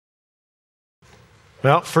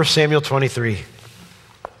Well, 1 Samuel 23.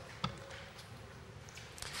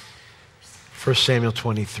 1 Samuel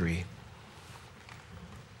 23.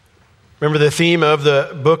 Remember, the theme of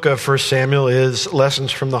the book of 1 Samuel is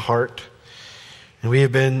lessons from the heart. And we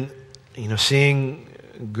have been, seeing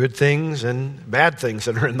good things and bad things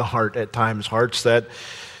that are in the heart at times. Hearts that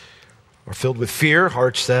are filled with fear,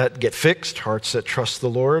 hearts that get fixed, hearts that trust the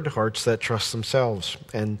Lord, hearts that trust themselves.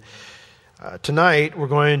 And tonight we're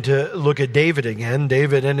going to look at David again.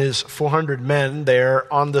 David and his 400 men there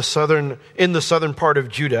in the southern part of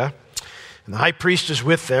Judah. And the high priest is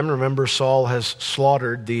with them. Remember, Saul has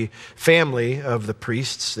slaughtered the family of the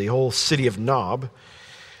priests, the whole city of Nob.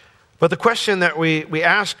 But the question that we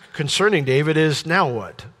ask concerning David is, now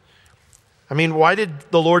what? I mean, why did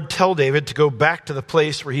the Lord tell David to go back to the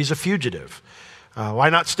place where he's a fugitive? Why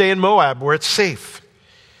not stay in Moab where it's safe?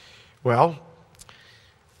 Well,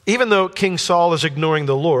 even though King Saul is ignoring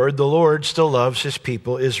the Lord still loves his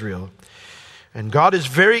people, Israel. And God is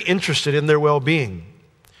very interested in their well-being.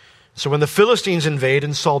 So when the Philistines invade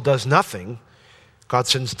and Saul does nothing, God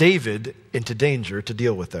sends David into danger to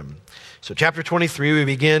deal with them. So chapter 23, we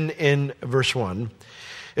begin in verse 1.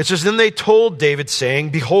 It says, "Then they told David, saying,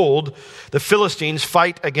 Behold, the Philistines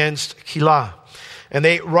fight against Keilah, and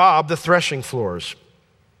they rob the threshing floors.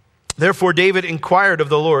 Therefore David inquired of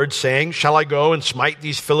the Lord, saying, Shall I go and smite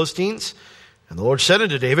these Philistines? And the Lord said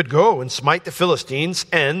unto David, Go and smite the Philistines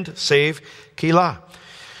and save Keilah.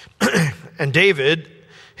 And David,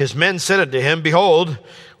 his men said unto him, Behold,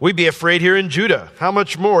 we be afraid here in Judah. How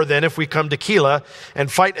much more then if we come to Keilah and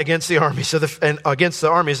fight against the armies of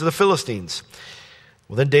the Philistines?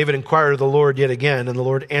 Well, then David inquired of the Lord yet again, and the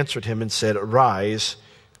Lord answered him and said, Arise,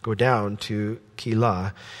 go down to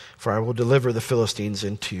Keilah, for I will deliver the Philistines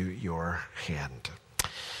into your hand."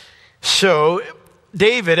 So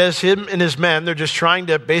David, as him and his men, they're just trying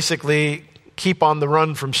to basically keep on the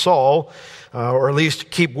run from Saul, or at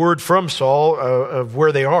least keep word from Saul of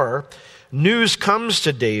where they are. News comes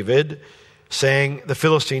to David saying the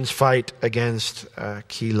Philistines fight against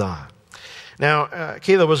Keilah. Now,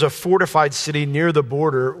 Keilah was a fortified city near the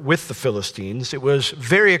border with the Philistines. It was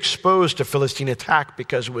very exposed to Philistine attack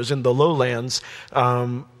because it was in the lowlands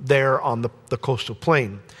there on the coastal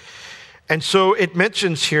plain. And so it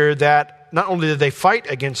mentions here that not only did they fight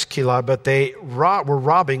against Keilah, but they were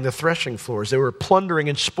robbing the threshing floors. They were plundering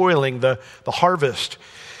and spoiling the harvest.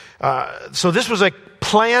 So this was a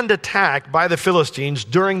planned attack by the Philistines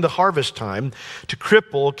during the harvest time to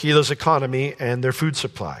cripple Keilah's economy and their food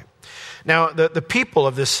supply. Now, the people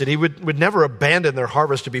of this city would never abandon their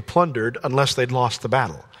harvest to be plundered unless they'd lost the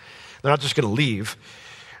battle. They're not just going to leave.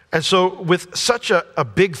 And so with such a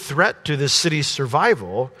big threat to this city's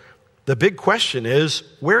survival, the big question is,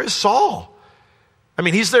 where is Saul? I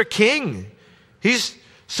mean, he's their king. He's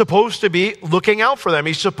supposed to be looking out for them.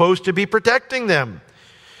 He's supposed to be protecting them.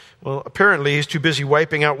 Well, apparently he's too busy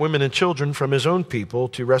wiping out women and children from his own people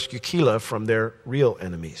to rescue Keilah from their real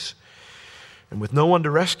enemies. And with no one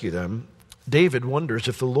to rescue them, David wonders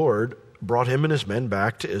if the Lord brought him and his men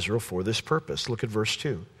back to Israel for this purpose. Look at verse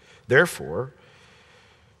 2. "Therefore,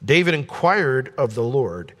 David inquired of the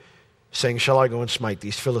Lord, saying, Shall I go and smite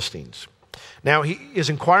these Philistines?" Now, he is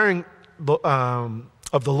inquiring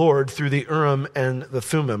of the Lord through the Urim and the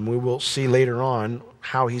Thummim. We will see later on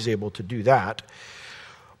how he's able to do that.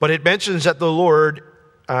 But it mentions that the Lord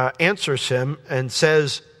answers him and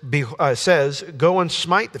says, Go and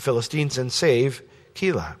smite the Philistines and save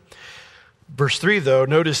Keilah. Verse 3, though,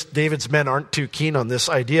 notice David's men aren't too keen on this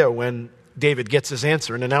idea when David gets his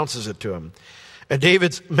answer and announces it to him. And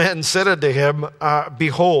David's men said unto him,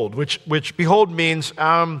 Behold, which behold means,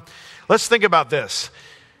 let's think about this.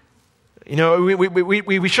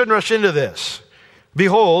 We shouldn't rush into this.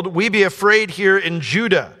 Behold, we be afraid here in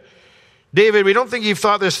Judah. David, we don't think you've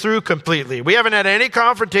thought this through completely. We haven't had any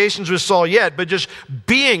confrontations with Saul yet, but just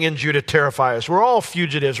being in Judah terrifies us. We're all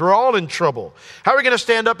fugitives. We're all in trouble. How are we going to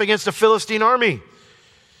stand up against the Philistine army?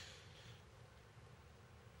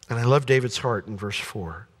 And I love David's heart in verse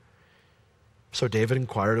 4. So David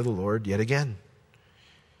inquired of the Lord yet again.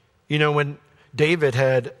 When David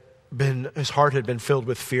his heart had been filled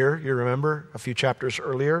with fear, you remember a few chapters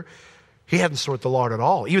earlier, he hadn't sought the Lord at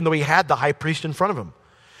all, even though he had the high priest in front of him.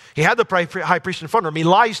 He had the high priest in front of him. He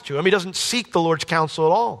lies to him. He doesn't seek the Lord's counsel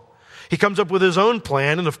at all. He comes up with his own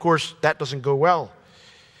plan, and of course, that doesn't go well.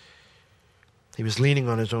 He was leaning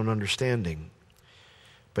on his own understanding.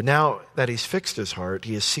 But now that he's fixed his heart,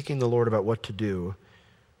 he is seeking the Lord about what to do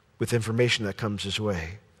with information that comes his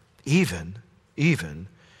way, even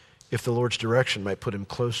if the Lord's direction might put him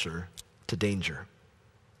closer to danger.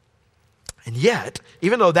 And yet,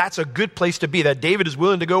 even though that's a good place to be, that David is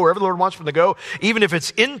willing to go wherever the Lord wants him to go, even if it's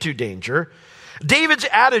into danger, David's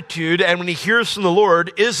attitude, and when he hears from the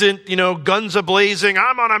Lord, isn't, guns a-blazing,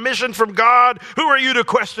 I'm on a mission from God, who are you to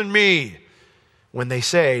question me? When they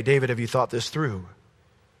say, David, have you thought this through?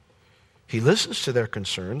 He listens to their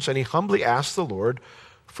concerns, and he humbly asks the Lord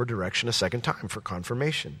for direction a second time, for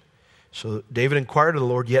confirmation. So David inquired of the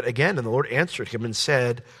Lord yet again, and the Lord answered him and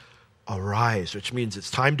said, arise, which means it's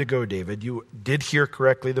time to go, David. You did hear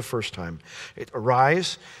correctly the first time.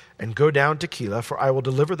 Arise and go down to Keilah, for I will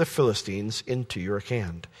deliver the Philistines into your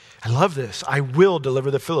hand. I love this. I will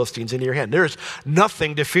deliver the Philistines into your hand. There's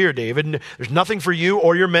nothing to fear, David. There's nothing for you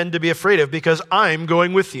or your men to be afraid of because I'm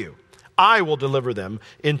going with you. I will deliver them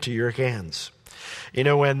into your hands.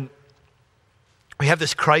 When we have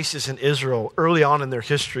this crisis in Israel early on in their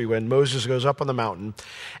history when Moses goes up on the mountain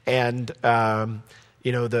and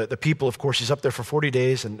the people, of course, he's up there for 40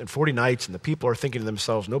 days and 40 nights, and the people are thinking to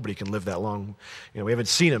themselves, nobody can live that long. We haven't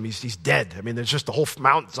seen him. He's dead. There's just the whole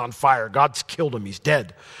mountain's on fire. God's killed him. He's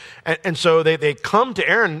dead. And so they come to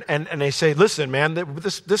Aaron and they say, listen, man,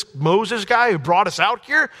 this Moses guy who brought us out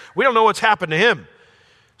here, we don't know what's happened to him.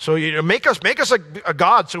 So make us a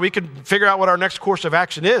god so we can figure out what our next course of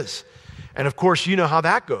action is. And of course, you know how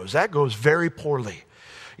that goes. That goes very poorly.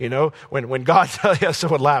 When God,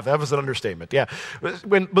 someone laughed. That was an understatement. Yeah.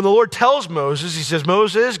 When the Lord tells Moses, he says,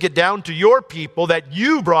 Moses, get down to your people that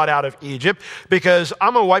you brought out of Egypt because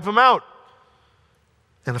I'm going to wipe them out.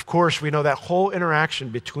 And of course, we know that whole interaction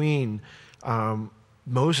between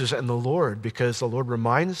Moses and the Lord because the Lord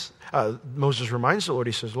Moses reminds the Lord,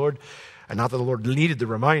 he says, Lord, and not that the Lord needed the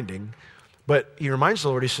reminding, but he reminds the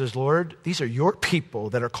Lord, he says, Lord, these are your people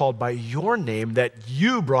that are called by your name that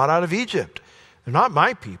you brought out of Egypt. They're not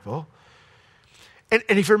my people. And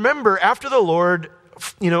if you remember, after the Lord,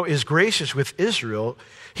 is gracious with Israel,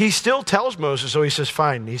 he still tells Moses, so he says,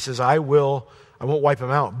 fine. He says, I won't wipe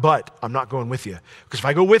them out, but I'm not going with you. Because if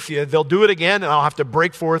I go with you, they'll do it again, and I'll have to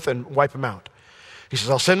break forth and wipe them out. He says,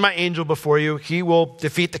 I'll send my angel before you. He will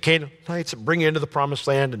defeat the Canaanites and bring you into the promised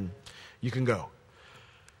land, and you can go.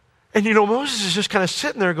 And Moses is just kind of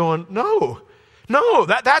sitting there going, no,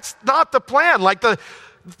 that's not the plan. Like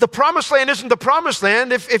the promised land isn't the promised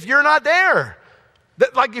land if you're not there.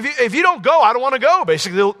 If you don't go, I don't want to go,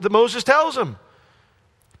 basically, Moses tells him.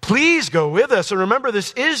 Please go with us. And remember,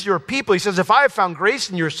 this is your people. He says, if I have found grace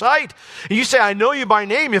in your sight, and you say, I know you by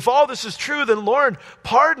name, if all this is true, then Lord,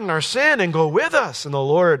 pardon our sin and go with us. And the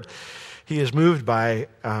Lord, he is moved by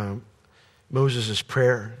Moses'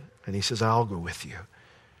 prayer. And he says, I'll go with you.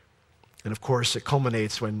 And of course, it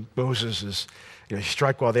culminates when Moses is, you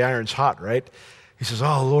strike while the iron's hot, right? He says,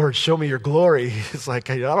 oh, Lord, show me your glory. He's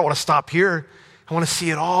like, I don't want to stop here. I want to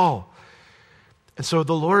see it all. And so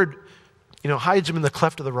the Lord, hides him in the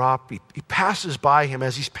cleft of the rock. He passes by him.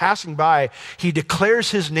 As he's passing by, he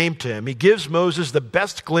declares his name to him. He gives Moses the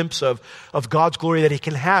best glimpse of God's glory that he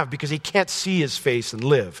can have because he can't see his face and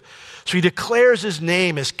live. So he declares his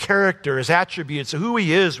name, his character, his attributes, who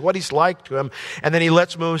he is, what he's like to him. And then he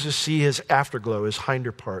lets Moses see his afterglow, his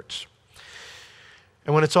hinder parts.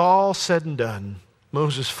 And when it's all said and done,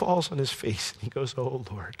 Moses falls on his face and he goes, oh,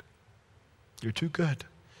 Lord, you're too good.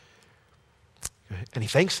 And he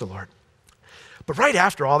thanks the Lord. But right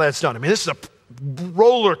after all that's done, this is a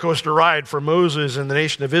roller coaster ride for Moses and the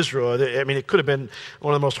nation of Israel. It could have been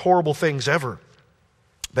one of the most horrible things ever.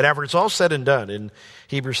 But after it's all said and done in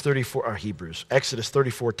Exodus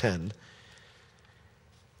 34:10,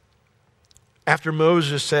 after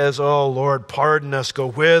Moses says, oh, Lord, pardon us, go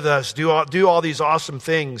with us, do all these awesome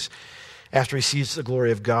things, after he sees the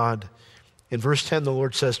glory of God, in verse 10, the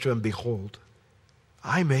Lord says to him, behold,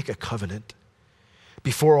 I make a covenant.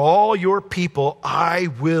 Before all your people, I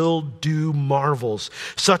will do marvels,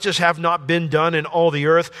 such as have not been done in all the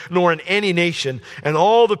earth, nor in any nation. And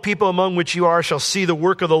all the people among which you are shall see the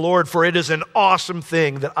work of the Lord, for it is an awesome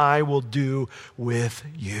thing that I will do with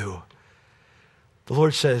you. The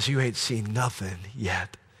Lord says, you ain't seen nothing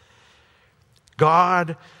yet.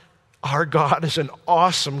 God, our God, is an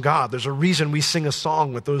awesome God. There's a reason we sing a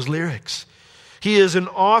song with those lyrics. He is an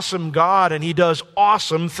awesome God, and he does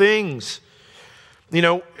awesome things.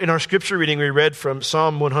 In our scripture reading, we read from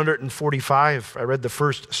Psalm 145. I read the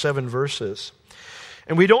first 7 verses.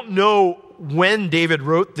 And we don't know when David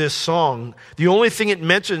wrote this song. The only thing it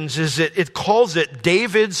mentions is that it calls it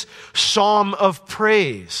David's Psalm of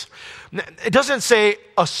Praise. It doesn't say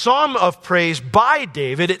a psalm of praise by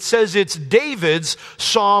David. It says it's David's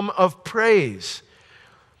Psalm of Praise.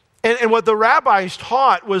 And what the rabbis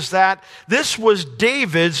taught was that this was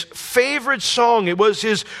David's favorite song. It was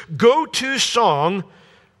his go-to song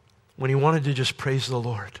when he wanted to just praise the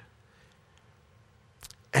Lord.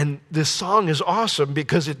 And this song is awesome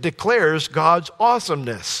because it declares God's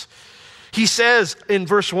awesomeness. He says in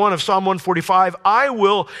verse 1 of Psalm 145, I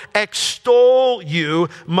will extol you,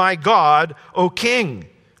 my God, O King.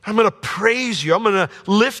 I'm going to praise you. I'm going to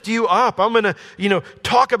lift you up. I'm going to,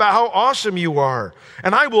 talk about how awesome you are.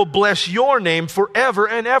 And I will bless your name forever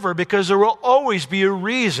and ever because there will always be a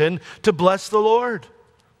reason to bless the Lord.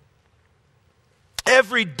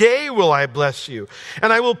 Every day will I bless you,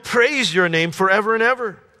 and I will praise your name forever and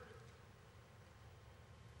ever.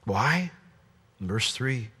 Why? Verse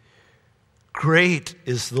 3, great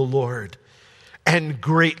is the Lord, and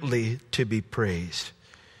greatly to be praised.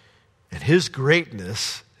 And his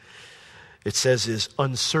greatness, it says, is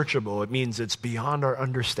unsearchable. It means it's beyond our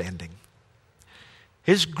understanding.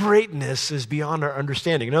 His greatness is beyond our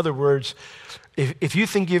understanding. In other words, if you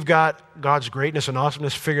think you've got God's greatness and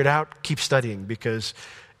awesomeness figured out, keep studying because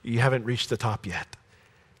you haven't reached the top yet.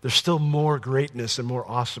 There's still more greatness and more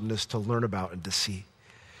awesomeness to learn about and to see.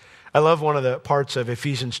 I love one of the parts of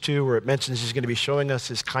Ephesians 2 where it mentions he's going to be showing us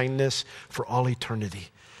his kindness for all eternity.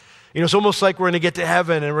 It's almost like we're going to get to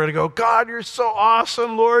heaven and we're going to go, God, you're so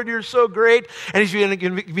awesome, Lord, you're so great. And he's going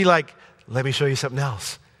to be like, let me show you something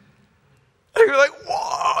else. And you're like,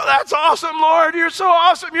 whoa, that's awesome, Lord. You're so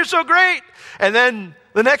awesome. You're so great. And then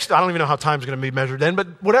the next, I don't even know how time's going to be measured then,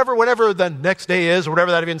 but whatever the next day is, or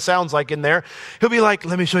whatever that even sounds like in there, he'll be like,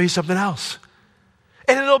 let me show you something else.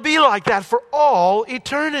 And it'll be like that for all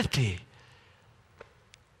eternity.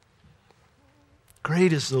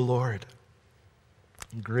 Great is the Lord,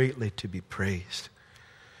 and greatly to be praised.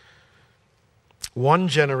 One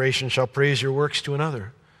generation shall praise your works to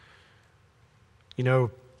another.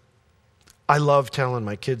 I love telling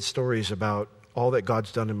my kids stories about all that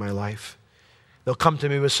God's done in my life. They'll come to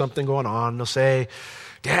me with something going on. They'll say,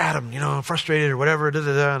 Dad, I'm frustrated or whatever.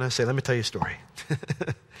 And I say, let me tell you a story.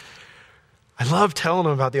 I love telling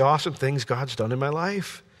them about the awesome things God's done in my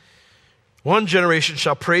life. One generation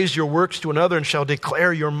shall praise your works to another and shall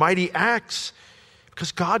declare your mighty acts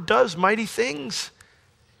because God does mighty things.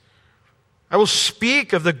 I will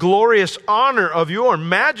speak of the glorious honor of your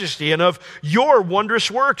majesty and of your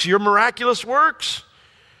wondrous works, your miraculous works.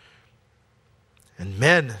 And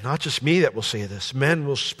men, not just me that will say this, men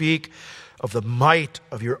will speak of the might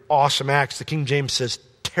of your awesome acts. The King James says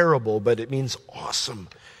terrible, but it means awesome.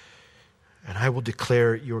 And I will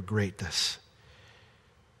declare your greatness.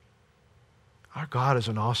 Our God is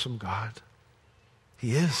an awesome God.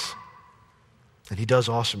 He is. And he does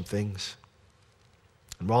awesome things.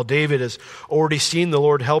 And while David has already seen the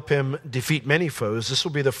Lord help him defeat many foes, this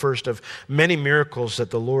will be the first of many miracles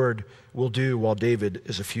that the Lord will do while David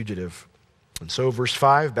is a fugitive. And so verse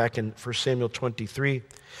 5, back in 1 Samuel 23,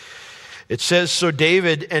 it says, so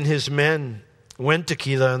David and his men went to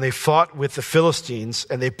Keilah, and they fought with the Philistines,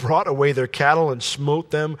 and they brought away their cattle and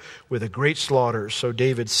smote them with a great slaughter. So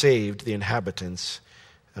David saved the inhabitants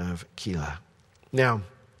of Keilah. Now,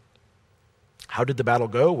 how did the battle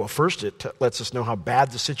go? Well, first it lets us know how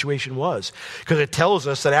bad the situation was, because it tells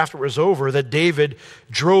us that after it was over that David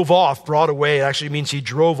drove off, brought away. It actually means he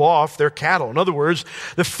drove off their cattle. In other words,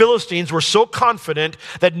 the Philistines were so confident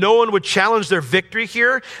that no one would challenge their victory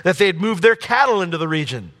here that they had moved their cattle into the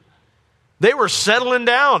region. They were settling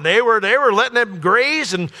down. They were letting them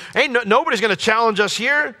graze, and nobody's going to challenge us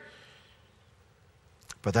here.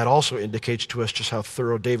 But that also indicates to us just how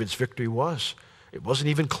thorough David's victory was. It wasn't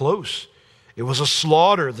even close. It was a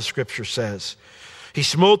slaughter, the scripture says. He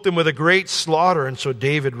smote them with a great slaughter, and so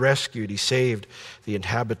David rescued. He saved the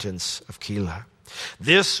inhabitants of Keilah.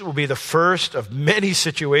 This will be the first of many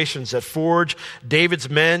situations that forge David's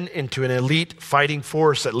men into an elite fighting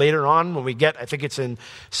force that later on, when we get, I think it's in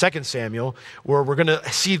 2 Samuel, where we're going to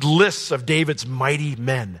see lists of David's mighty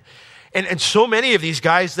men. And so many of these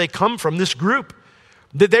guys, they come from this group.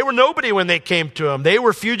 They were nobody when they came to him. They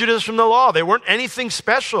were fugitives from the law. They weren't anything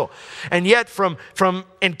special. And yet from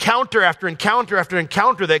encounter after encounter after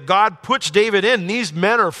encounter that God puts David in, these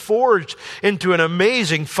men are forged into an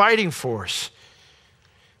amazing fighting force.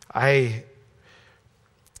 I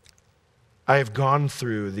have gone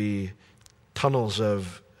through the tunnels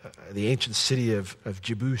of the ancient city of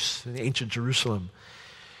Jebus, the ancient Jerusalem.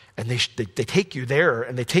 And they take you there,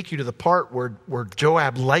 and they take you to the part where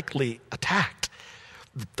Joab likely attacked.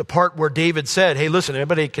 The part where David said, hey, listen,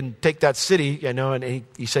 anybody can take that city, and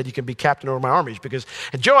he said, you can be captain over my armies.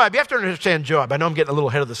 And Joab, you have to understand Joab. I know I'm getting a little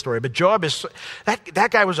ahead of the story, but Joab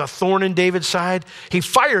that guy was a thorn in David's side. He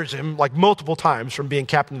fires him like multiple times from being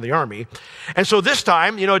captain of the army. And so this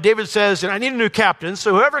time, David says, I need a new captain,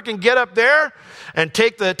 so whoever can get up there and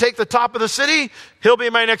take the top of the city, he'll be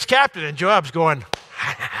my next captain. And Joab's going,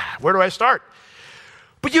 where do I start?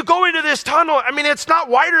 But you go into this tunnel, it's not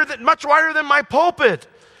much wider than my pulpit.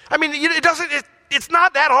 It's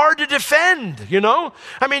not that hard to defend, you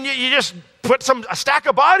just put a stack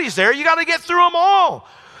of bodies there, you got to get through them all.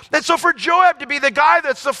 And so for Joab to be the guy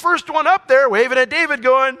that's the first one up there, waving at David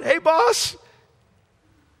going, hey boss,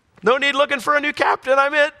 no need looking for a new captain,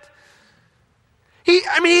 I'm it.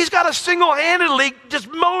 He's got to single-handedly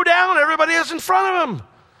just mow down everybody that's in front of him.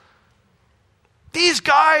 These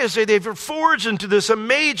guys, they've forged into this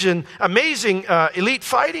amazing elite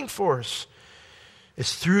fighting force.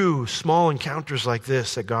 It's through small encounters like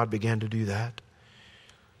this that God began to do that.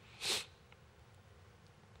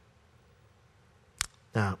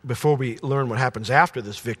 Now, before we learn what happens after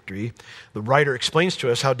this victory, the writer explains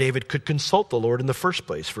to us how David could consult the Lord in the first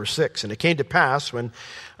place. Verse 6, and it came to pass when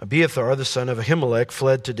Abiathar, the son of Ahimelech,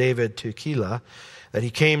 fled to David to Keilah, that he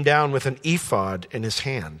came down with an ephod in his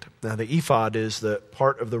hand. Now, the ephod is the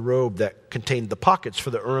part of the robe that contained the pockets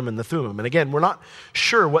for the Urim and the Thummim. And again, we're not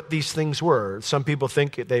sure what these things were. Some people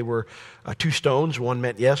think they were 2 stones. One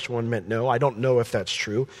meant yes, one meant no. I don't know if that's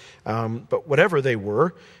true. But whatever they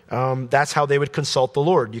were, that's how they would consult the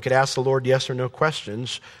Lord. You could ask the Lord yes or no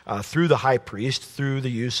questions through the high priest, through the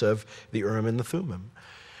use of the Urim and the Thummim.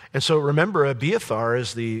 And so remember, Abiathar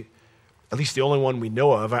is at least the only one we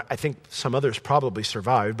know of. I think some others probably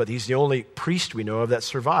survived, but he's the only priest we know of that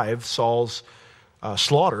survived Saul's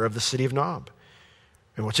slaughter of the city of Nob.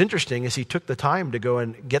 And what's interesting is he took the time to go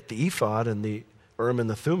and get the ephod and the Urim and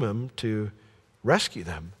the Thummim to rescue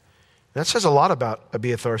them. And that says a lot about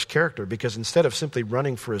Abiathar's character, because instead of simply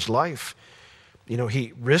running for his life,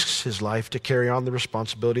 he risks his life to carry on the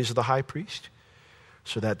responsibilities of the high priest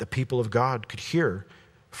so that the people of God could hear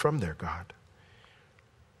from their God.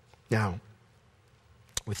 Now,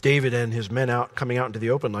 with David and his men coming out into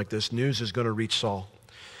the open like this, news is going to reach Saul.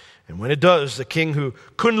 And when it does, the king, who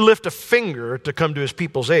couldn't lift a finger to come to his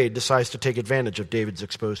people's aid, decides to take advantage of David's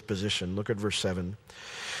exposed position. Look at verse 7.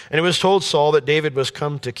 And it was told Saul that David was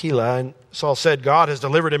come to Keilah, and Saul said, God has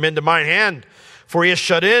delivered him into mine hand, for he is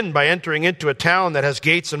shut in by entering into a town that has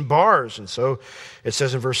gates and bars. And so it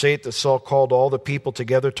says in verse 8 that Saul called all the people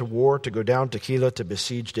together to war to go down to Keilah to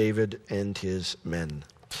besiege David and his men.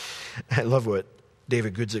 I love what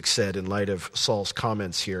David Gudzik said in light of Saul's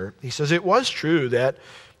comments here. He says, it was true that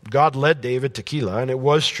God led David to Keilah, and it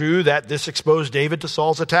was true that this exposed David to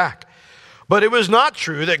Saul's attack. But it was not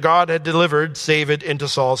true that God had delivered David into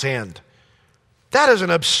Saul's hand. That is an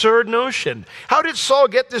absurd notion. How did Saul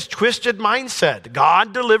get this twisted mindset?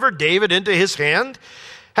 God delivered David into his hand?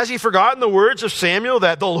 Has he forgotten the words of Samuel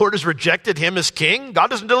that the Lord has rejected him as king? God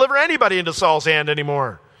doesn't deliver anybody into Saul's hand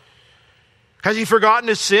anymore. Has he forgotten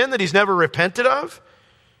his sin that he's never repented of?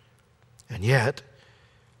 And yet,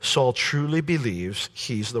 Saul truly believes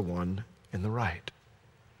he's the one in the right.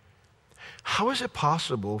 How is it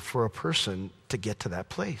possible for a person to get to that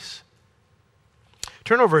place?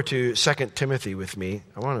 Turn over to 2 Timothy with me.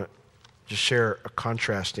 I want to just share a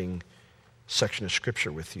contrasting section of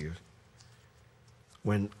Scripture with you.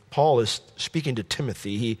 When Paul is speaking to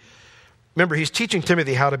Timothy, he's teaching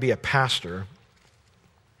Timothy how to be a pastor.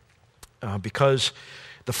 Because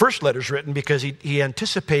the first letter is written because he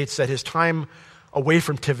anticipates that his time away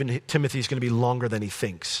from Timothy is going to be longer than he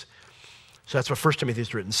thinks. So that's what 1 Timothy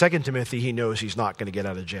is written. 2 Timothy, he knows he's not going to get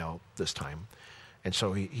out of jail this time. And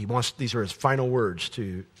so he wants, these are his final words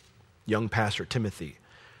to young pastor Timothy.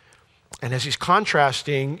 And as he's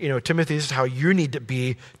contrasting, Timothy, this is how you need to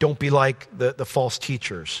be. Don't be like the false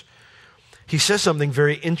teachers. He says something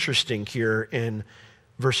very interesting here in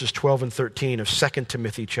verses 12 and 13 of 2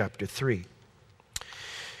 Timothy chapter 3.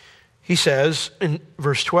 He says in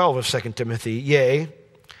verse 12 of 2 Timothy, yea,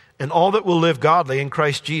 and all that will live godly in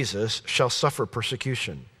Christ Jesus shall suffer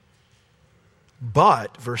persecution.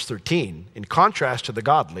 But, verse 13, in contrast to the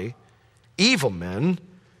godly, evil men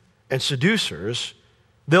and seducers,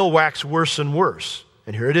 they'll wax worse and worse.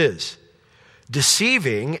 And here it is,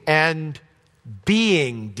 deceiving and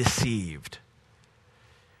being deceived.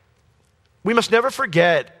 We must never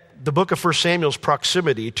forget the book of 1 Samuel's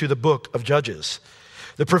proximity to the book of Judges.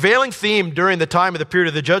 The prevailing theme during the time of the period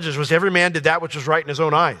of the Judges was every man did that which was right in his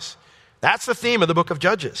own eyes. That's the theme of the book of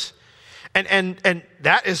Judges. And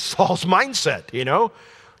that is Saul's mindset,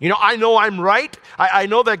 I know I'm right. I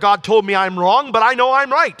know that God told me I'm wrong, but I know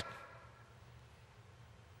I'm right.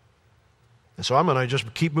 And so I'm going to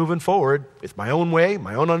just keep moving forward with my own way,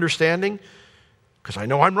 my own understanding, because I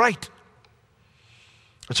know I'm right.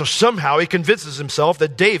 And so somehow he convinces himself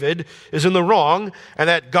that David is in the wrong and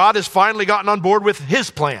that God has finally gotten on board with his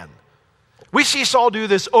plan. We see Saul do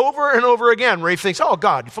this over and over again where he thinks, oh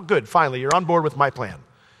God, good, finally, you're on board with my plan.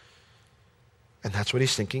 And that's what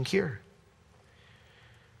he's thinking here.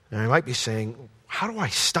 And I might be saying, how do I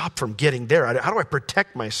stop from getting there? How do I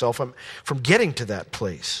protect myself from getting to that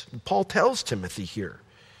place? And Paul tells Timothy here.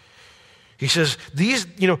 He says,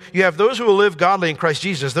 you have those who will live godly in Christ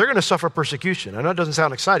Jesus, they're going to suffer persecution. I know it doesn't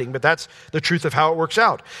sound exciting, but that's the truth of how it works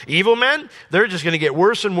out. Evil men, they're just going to get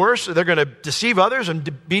worse and worse. They're going to deceive others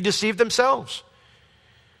and be deceived themselves.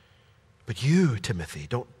 But you, Timothy,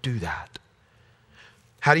 don't do that.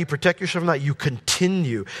 How do you protect yourself from that? You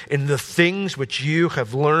continue in the things which you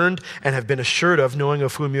have learned and have been assured of, knowing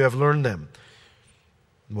of whom you have learned them.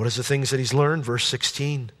 What is the things that he's learned? Verse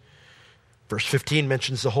 16. Verse 15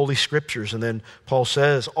 mentions the Holy Scriptures, and then Paul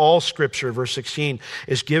says, all Scripture, verse 16,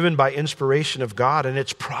 is given by inspiration of God, and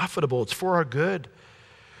it's profitable. It's for our good,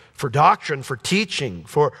 for doctrine, for teaching,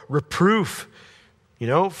 for reproof,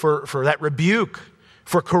 for that rebuke,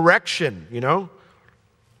 for correction,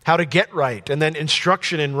 how to get right, and then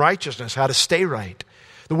instruction in righteousness, how to stay right.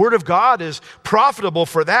 The Word of God is profitable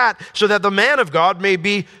for that, so that the man of God may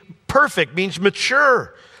be perfect, means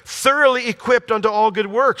mature, thoroughly equipped unto all good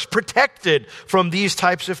works, protected from these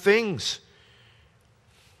types of things.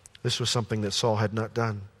 This was something that Saul had not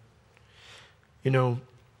done. The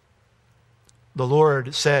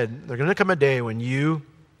Lord said, there's going to come a day when you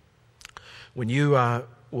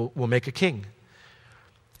will make a king.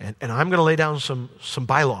 And I'm going to lay down some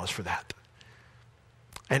bylaws for that.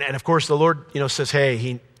 And of course, the Lord, says,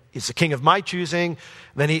 hey, he's the king of my choosing.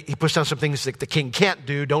 Then he puts down some things that the king can't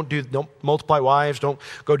do. Don't multiply wives. Don't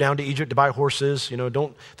go down to Egypt to buy horses.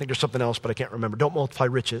 Don't think there's something else, but I can't remember. Don't multiply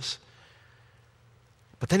riches.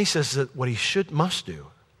 But then he says that what he must do,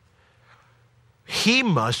 he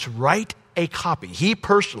must write a copy. He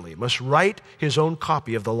personally must write his own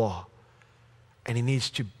copy of the law. And he needs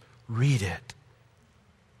to read it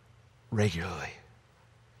regularly.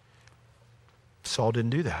 Saul didn't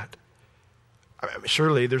do that.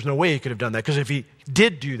 Surely there's no way he could have done that, because if he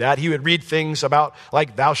did do that, he would read things about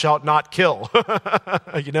like thou shalt not kill.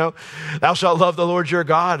 Thou shalt love the Lord your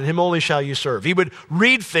God, and him only shall you serve. He would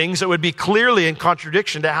read things that would be clearly in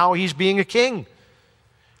contradiction to how he's being a king.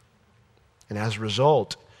 And as a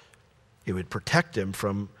result, it would protect him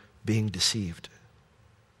from being deceived.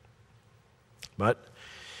 But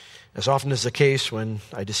as often is the case when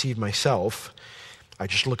I deceive myself, I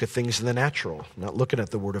just look at things in the natural, not looking at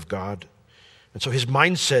the Word of God. And so his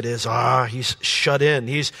mindset is, he's shut in.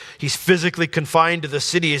 He's physically confined to the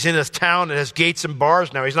city. He's in a town that has gates and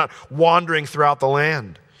bars now. He's not wandering throughout the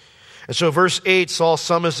land. And so verse 8, Saul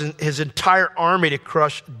summons his entire army to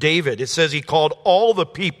crush David. It says he called all the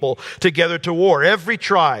people together to war, every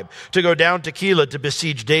tribe, to go down to Keilah to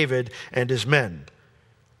besiege David and his men.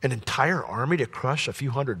 An entire army to crush a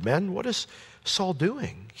few hundred men? What is Saul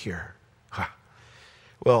doing here?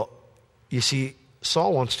 Well, you see,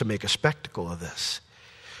 Saul wants to make a spectacle of this.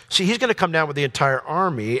 See, he's going to come down with the entire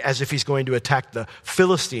army as if he's going to attack the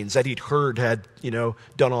Philistines that he'd heard had,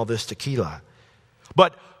 done all this to Keilah.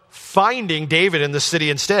 But finding David in the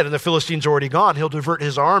city instead, and the Philistines already gone, he'll divert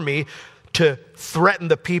his army to threaten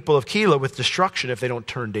the people of Keilah with destruction if they don't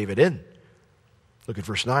turn David in. Look at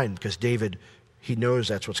verse 9, because David, he knows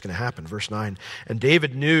that's what's going to happen. Verse 9, and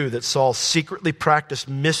David knew that Saul secretly practiced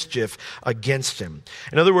mischief against him.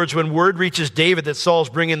 In other words, when word reaches David that Saul's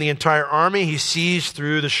bringing the entire army, he sees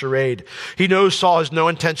through the charade. He knows Saul has no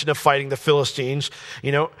intention of fighting the Philistines,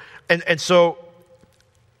 and so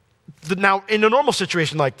now in a normal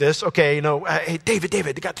situation like this, okay, hey,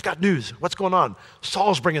 David, got news. What's going on?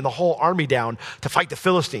 Saul's bringing the whole army down to fight the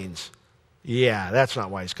Philistines. Yeah, that's not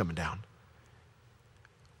why he's coming down.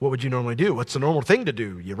 What would you normally do? What's the normal thing to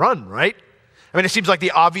do? You run, right? I mean, it seems like the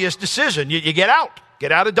obvious decision. You get out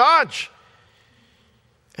of Dodge.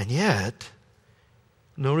 And yet,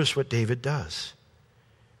 notice what David does.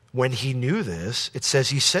 When he knew this, it says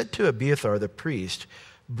he said to Abiathar the priest,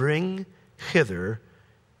 bring hither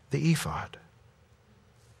the ephod.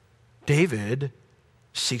 David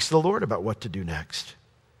seeks the Lord about what to do next.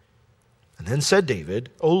 And then said David,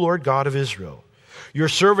 O Lord God of Israel, your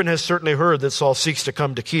servant has certainly heard that Saul seeks to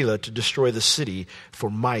come to Keilah to destroy the city for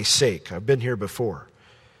my sake. I've been here before.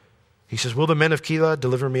 He says, will the men of Keilah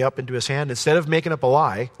deliver me up into his hand? Instead of making up a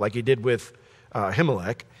lie, like he did with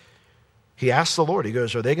Ahimelech, he asks the Lord, he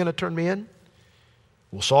goes, are they going to turn me in?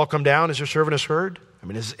 Will Saul come down as your servant has heard? I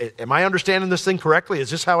mean, am I understanding this thing correctly? Is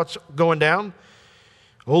this how it's going down?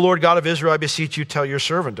 O Lord God of Israel, I beseech you, tell your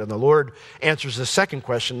servant. And the Lord answers the second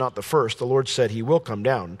question, not the first. The Lord said he will come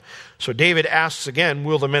down. So David asks again,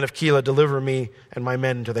 will the men of Keilah deliver me and my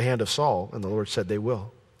men into the hand of Saul? And the Lord said they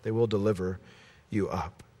will. They will deliver you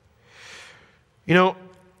up.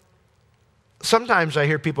 Sometimes I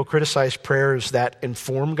hear people criticize prayers that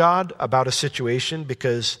inform God about a situation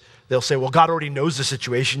because they'll say, well, God already knows the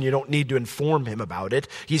situation. You don't need to inform him about it.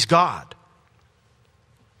 He's God.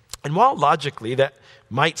 And while logically that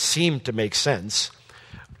might seem to make sense,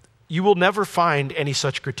 you will never find any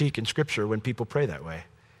such critique in Scripture when people pray that way.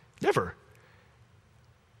 Never.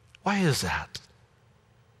 Why is that?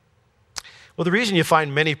 Well, the reason you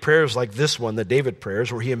find many prayers like this one, the David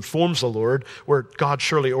prayers, where he informs the Lord, where God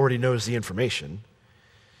surely already knows the information,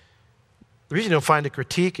 the reason you'll find a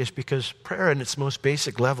critique is because prayer in its most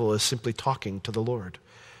basic level is simply talking to the Lord.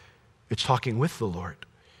 It's talking with the Lord.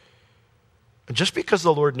 And just because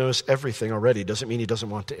the Lord knows everything already doesn't mean he doesn't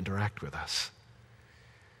want to interact with us.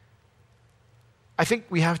 I think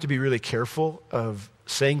we have to be really careful of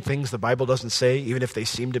saying things the Bible doesn't say, even if they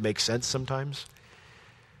seem to make sense sometimes.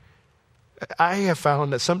 I have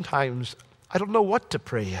found that sometimes I don't know what to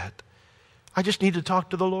pray yet. I just need to talk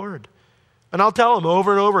to the Lord. And I'll tell him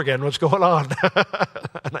over and over again what's going on.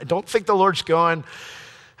 And I don't think the Lord's going,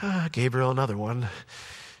 Gabriel, another one,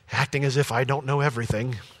 acting as if I don't know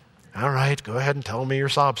everything. All right, go ahead and tell me your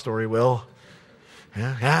sob story, Will.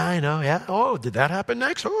 Yeah, I know, yeah. Oh, did that happen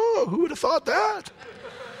next? Oh, who would have thought that?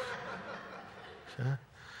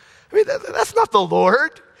 I mean, that's not the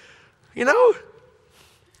Lord, you know?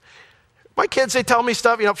 My kids, they tell me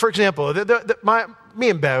stuff, you know, for example, me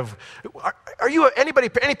and Bev, are you, any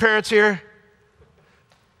parents here?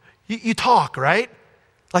 You talk, right?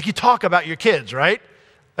 Like you talk about your kids, right?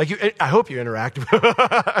 Like I hope you interact.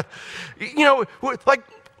 You know, like,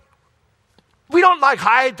 we don't like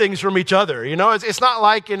hide things from each other, you know. It's not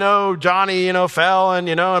like, you know, Johnny, you know, fell and,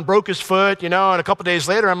 you know, and broke his foot, you know, and a couple days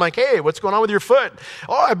later I'm like, hey, what's going on with your foot?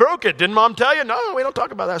 Oh, I broke it. Didn't Mom tell you? No, we don't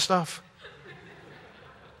talk about that stuff.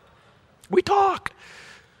 We talk,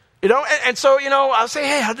 you know, and so, you know, I'll say,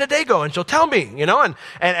 hey, how did the day go? And she'll tell me, you know,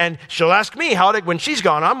 and she'll ask me when she's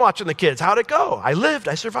gone, I'm watching the kids, how'd it go? I lived,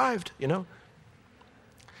 I survived, you know.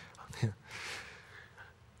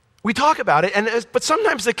 We talk about it, but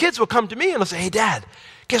sometimes the kids will come to me and they'll say, hey, Dad,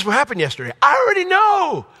 guess what happened yesterday? I already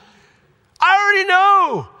know.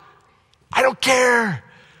 I don't care.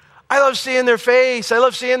 I love seeing their face. I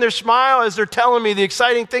love seeing their smile as they're telling me the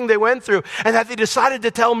exciting thing they went through and that they decided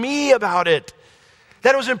to tell me about it.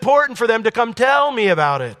 That it was important for them to come tell me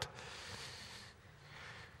about it.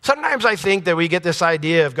 Sometimes I think that we get this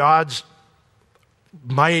idea of God's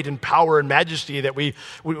might and power and majesty that we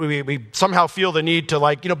somehow feel the need to,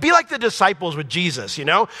 like, you know, be like the disciples with Jesus, you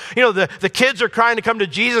know? You know, the kids are trying to come to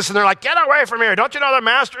Jesus and they're like, get away from here. Don't you know the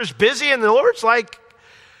master's busy? And the Lord's like,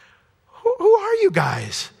 who are you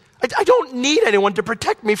guys? I don't need anyone to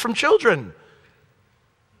protect me from children.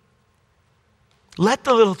 Let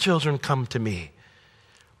the little children come to me.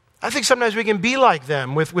 I think sometimes we can be like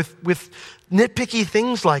them with nitpicky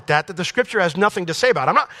things like that the Scripture has nothing to say about.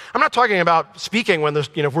 I'm not talking about speaking when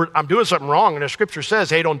there's, you know, if I'm doing something wrong and the Scripture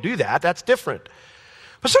says, hey, don't do that. That's different.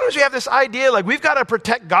 But sometimes we have this idea like we've got to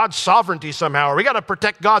protect God's sovereignty somehow, or we got to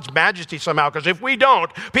protect God's majesty somehow, because if we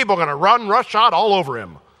don't, people are going to run roughshod all over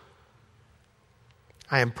him.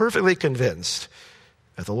 I am perfectly convinced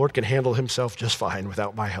that the Lord can handle himself just fine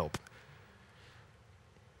without my help.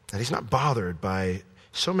 That he's not bothered by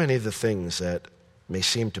so many of the things that may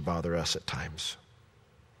seem to bother us at times.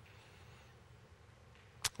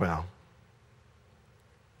 Well,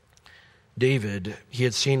 David, he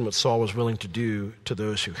had seen what Saul was willing to do to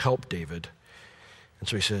those who helped David. And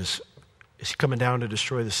so he says, is he coming down to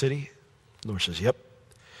destroy the city? The Lord says, yep.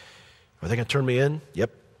 Are they going to turn me in?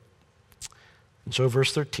 Yep. And so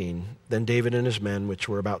verse 13, then David and his men, which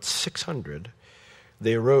were about 600,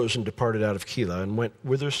 they arose and departed out of Keilah and went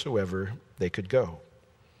whithersoever they could go.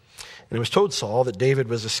 And it was told Saul that David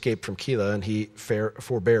was escaped from Keilah, and he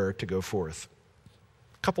forbore to go forth.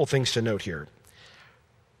 A couple of things to note here.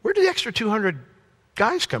 Where did the extra 200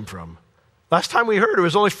 guys come from? Last time we heard, it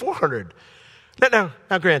was only 400. Now,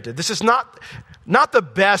 granted, this is not the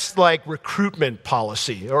best, like, recruitment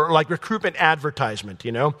policy or like recruitment advertisement,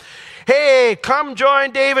 you know. Hey, come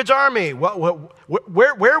join David's army.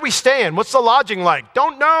 Where are we staying? What's the lodging like?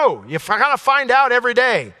 Don't know. You kind of find out every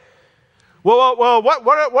day. Well, what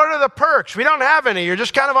are the perks? We don't have any. You're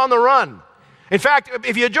just kind of on the run. In fact,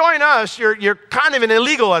 if you join us, you're kind of an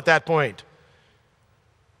illegal at that point.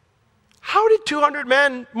 How did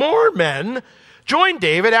 200 more men, join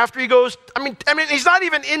David after he goes? I mean, he's not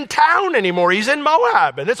even in town anymore. He's in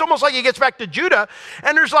Moab. And it's almost like he gets back to Judah,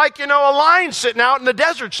 and there's, like, you know, a line sitting out in the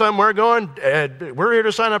desert somewhere going, we're here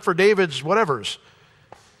to sign up for David's whatevers.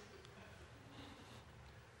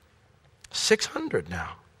 600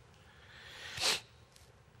 now.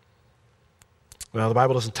 Well, the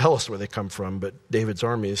Bible doesn't tell us where they come from, but David's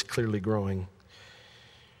army is clearly growing.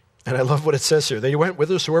 And I love what it says here. They went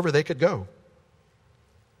whithersoever they could go.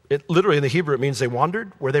 It literally in the Hebrew, it means they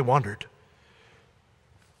wandered where they wandered.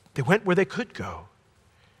 They went where they could go.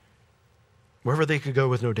 Wherever they could go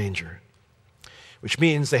with no danger. Which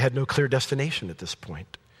means they had no clear destination at this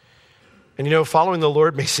point. And following the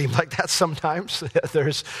Lord may seem like that sometimes.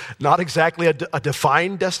 There's not exactly a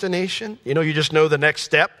defined destination. You just know the next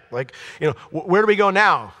step. Like, where do we go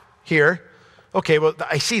now? Here. Okay, well,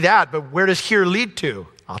 I see that, but where does here lead to?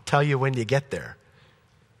 I'll tell you when you get there.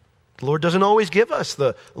 The Lord doesn't always give us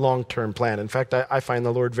the long-term plan. In fact, I find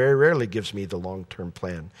the Lord very rarely gives me the long-term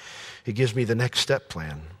plan. He gives me the next step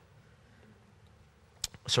plan.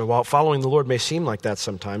 So while following the Lord may seem like that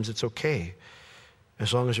sometimes, it's okay,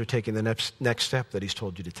 as long as you're taking the next step that he's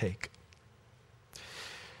told you to take.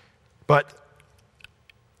 But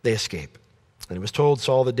they escape. And it was told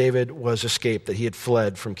Saul that David was escaped, that he had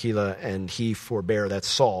fled from Keilah, and he forbare, that's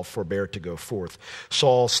Saul, forbare to go forth.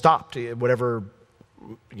 Saul stopped whatever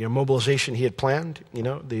mobilization he had planned.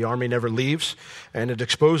 The army never leaves, and it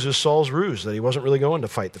exposes Saul's ruse that he wasn't really going to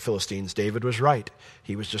fight the Philistines. David was right.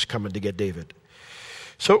 He was just coming to get David.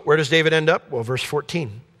 So where does David end up? Well, verse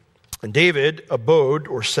 14. And David abode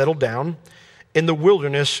or settled down in the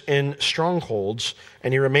wilderness in strongholds,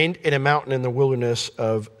 and he remained in a mountain in the wilderness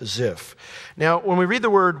of Ziph. Now, when we read the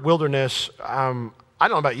word wilderness, I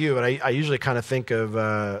don't know about you, but I usually kind of think of,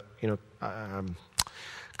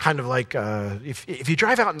 kind of like if you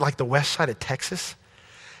drive out in like the west side of Texas,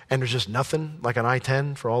 and there's just nothing, like an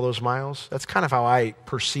I-10 for all those miles. That's kind of how I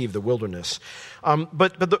perceive the wilderness.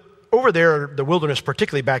 But over there, the wilderness,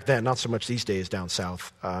 particularly back then, not so much these days down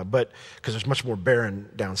south, but because there's much more barren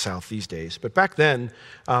down south these days. But back then,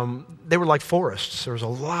 they were like forests. There was a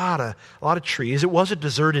lot of trees. It was a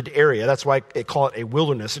deserted area. That's why they call it a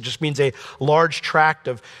wilderness. It just means a large tract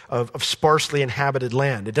of sparsely inhabited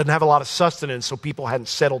land. It doesn't have a lot of sustenance, so people hadn't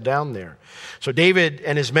settled down there. So David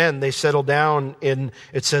and his men, they settled down in,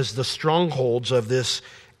 it says, the strongholds of this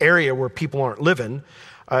area where people aren't living.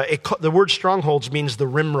 The word strongholds means the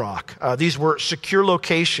rim rock. These were secure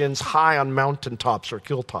locations high on mountaintops or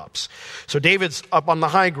hilltops. So David's up on the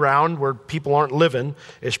high ground where people aren't living.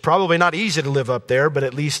 It's probably not easy to live up there, but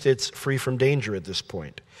at least it's free from danger at this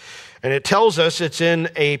point. And it tells us it's in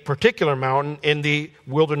a particular mountain in the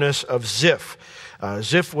wilderness of Ziph.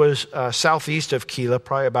 Ziph was southeast of Keilah,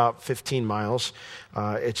 probably about 15 miles.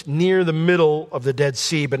 It's near the middle of the Dead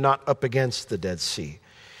Sea, but not up against the Dead Sea.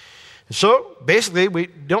 So basically, we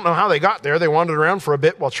don't know how they got there. They wandered around for a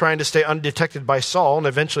bit while trying to stay undetected by Saul, and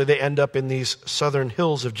eventually they end up in these southern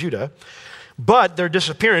hills of Judah. But their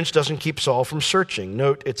disappearance doesn't keep Saul from searching.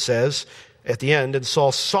 Note, it says at the end, and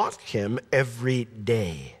Saul sought him every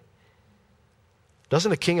day.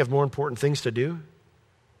 Doesn't a king have more important things to do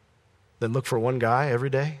than look for one guy every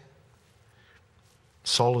day?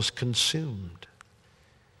 Saul is consumed.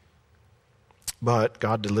 But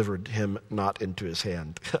God delivered him not into his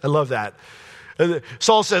hand. I love that.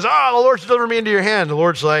 Saul says, the Lord's delivered me into your hand. The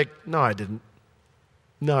Lord's like, no, I didn't.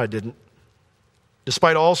 No, I didn't.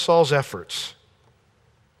 Despite all Saul's efforts,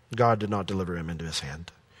 God did not deliver him into his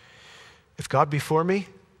hand. If God be for me,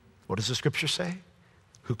 what does the scripture say?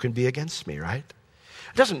 Who can be against me, right?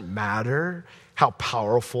 It doesn't matter how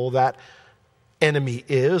powerful that enemy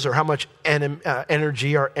is or how much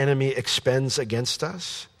energy our enemy expends against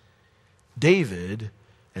us. David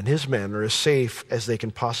and his men are as safe as they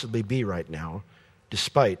can possibly be right now,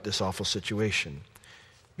 despite this awful situation.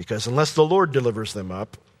 Because unless the Lord delivers them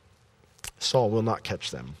up, Saul will not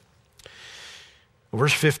catch them.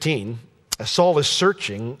 Verse 15, as Saul is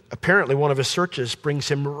searching, apparently one of his searches brings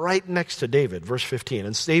him right next to David. Verse 15,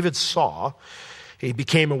 and David saw, he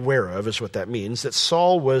became aware of, is what that means, that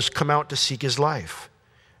Saul was come out to seek his life.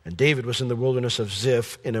 And David was in the wilderness of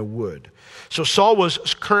Ziph in a wood. So Saul was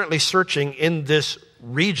currently searching in this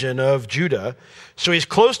region of Judah. So he's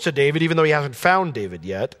close to David, even though he hasn't found David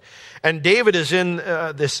yet. And David is in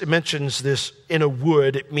this, it mentions this in a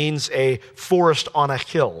wood. It means a forest on a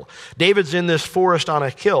hill. David's in this forest on a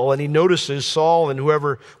hill, and he notices Saul and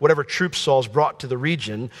whatever troops Saul's brought to the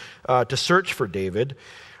region to search for David.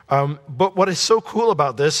 But what is so cool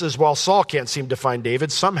about this is while Saul can't seem to find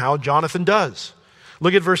David, somehow Jonathan does.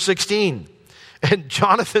 Look at verse 16. And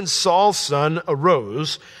Jonathan, Saul's son,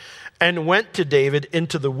 arose and went to David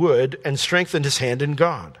into the wood and strengthened his hand in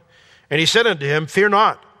God. And he said unto him, fear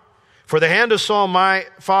not, for the hand of Saul my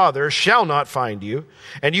father shall not find you,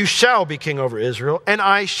 and you shall be king over Israel, and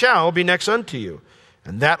I shall be next unto you.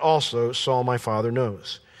 And that also Saul my father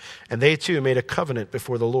knows. And they too made a covenant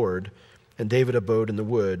before the Lord, and David abode in the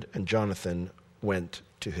wood, and Jonathan went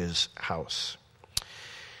to his house.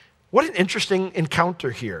 What an interesting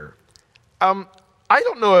encounter here. I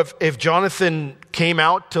don't know if Jonathan came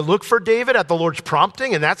out to look for David at the Lord's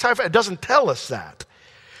prompting, and that's how it doesn't tell us that.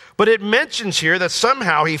 But it mentions here that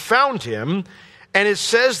somehow he found him, and it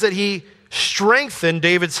says that he strengthened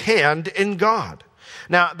David's hand in God.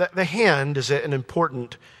 Now, the hand is an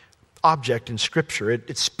important object in Scripture.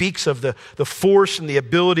 It speaks of the force and the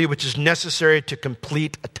ability which is necessary to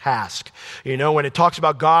complete a task. When it talks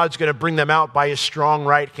about God's going to bring them out by his strong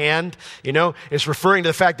right hand, it's referring to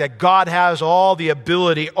the fact that God has all the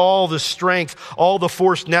ability, all the strength, all the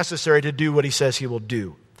force necessary to do what he says he will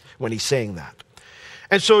do when he's saying that.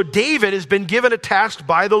 And so David has been given a task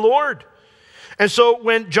by the Lord. And so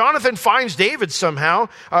when Jonathan finds David somehow,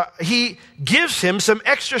 he gives him some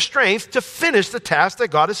extra strength to finish the task that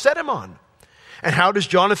God has set him on. And how does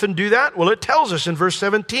Jonathan do that? Well, it tells us in verse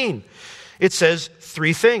 17. It says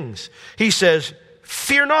 3 things. He says,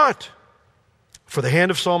 "Fear not, for the hand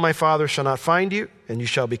of Saul my father shall not find you, and you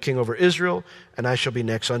shall be king over Israel, and I shall be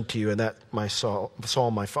next unto you, and that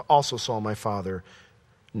Saul my father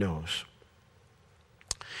knows."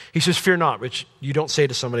 He says, "Fear not," which you don't say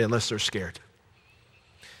to somebody unless they're scared.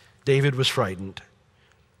 David was frightened.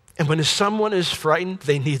 And when someone is frightened,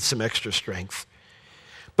 they need some extra strength.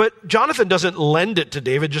 But Jonathan doesn't lend it to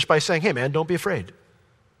David just by saying, "Hey man, don't be afraid."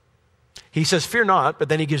 He says, "Fear not," but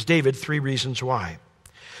then he gives David 3 reasons why.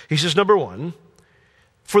 He says, number 1,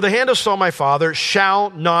 "For the hand of Saul my father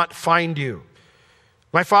shall not find you."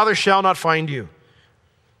 My father shall not find you.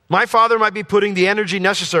 My father might be putting the energy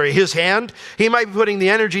necessary, his hand, he might be putting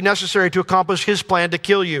the energy necessary to accomplish his plan to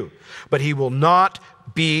kill you, but he will not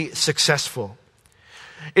be successful.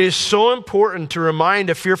 It is so important to remind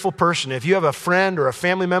a fearful person, if you have a friend or a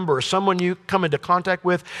family member or someone you come into contact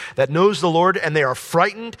with that knows the Lord and they are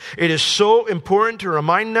frightened, it is so important to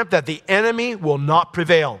remind them that the enemy will not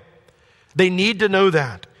prevail. They need to know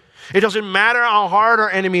that. It doesn't matter how hard our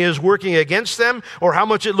enemy is working against them or how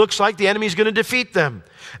much it looks like the enemy is going to defeat them.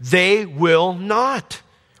 They will not.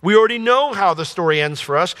 We already know how the story ends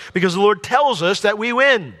for us because the Lord tells us that we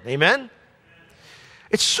win. Amen?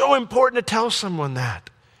 It's so important to tell someone that.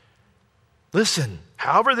 Listen,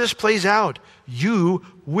 however this plays out, you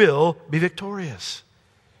will be victorious.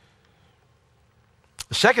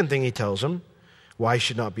 The second thing he tells him, why he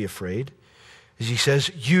should not be afraid, is he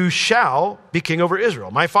says, "You shall be king over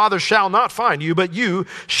Israel. My father shall not find you, but you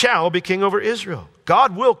shall be king over Israel."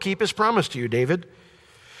 God will keep his promise to you, David.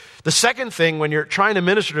 The second thing when you're trying to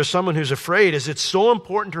minister to someone who's afraid is it's so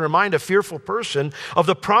important to remind a fearful person of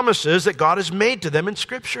the promises that God has made to them in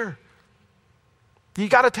Scripture. You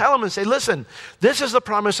got to tell them and say, "Listen, this is the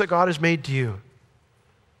promise that God has made to you."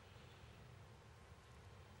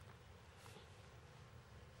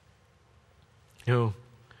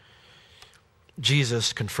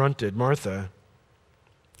 Jesus confronted Martha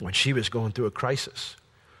when she was going through a crisis.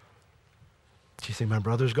 She said, "My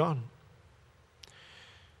brother's gone."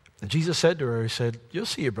 And Jesus said to her, he said, "You'll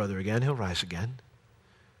see your brother again. He'll rise again."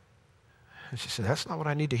 And she said, "That's not what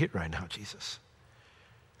I need to hear right now, Jesus."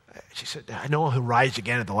 She said, "I know he'll rise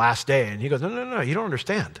again at the last day." And he goes, No, you don't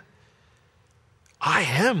understand. I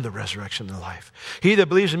am the resurrection and the life. He that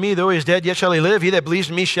believes in me, though he is dead, yet shall he live. He that believes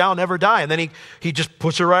in me shall never die. And then he just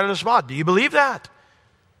puts her right on the spot. Do you believe that?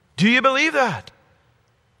 Do you believe that?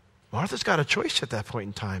 Martha's got a choice at that point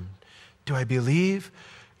in time. Do I believe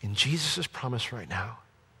in Jesus' promise right now?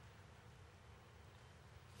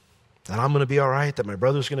 That I'm going to be all right, that my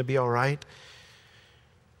brother's going to be all right,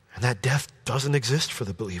 and that death doesn't exist for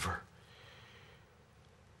the believer.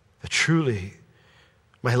 That truly,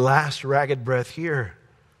 my last ragged breath here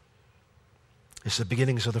is the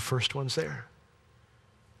beginnings of the first ones there.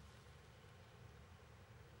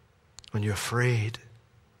 When you're afraid,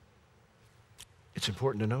 it's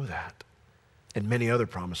important to know that. And many other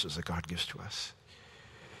promises that God gives to us.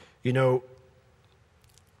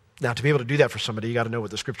 Now, to be able to do that for somebody, you got to know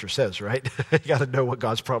what the Scripture says, right? You got to know what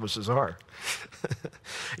God's promises are.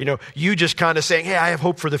 You just kind of saying, "Hey, I have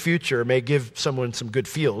hope for the future," may give someone some good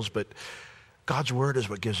feels, but God's word is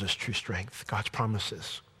what gives us true strength, God's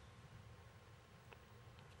promises.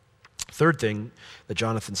 Third thing that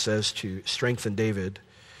Jonathan says to strengthen David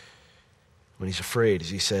when he's afraid is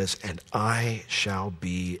he says, "And I shall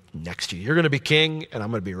be next to you." You're going to be king, and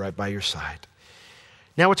I'm going to be right by your side.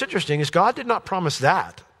 Now, what's interesting is God did not promise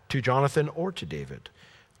that to Jonathan or to David.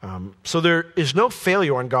 So there is no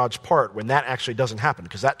failure on God's part when that actually doesn't happen,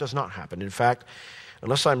 because that does not happen. In fact,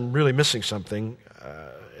 unless I'm really missing something,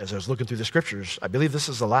 as I was looking through the Scriptures, I believe this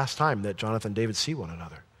is the last time that Jonathan and David see one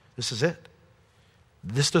another. This is it.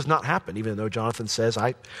 This does not happen, even though Jonathan says,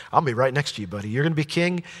 I'll be right next to you, buddy. You're going to be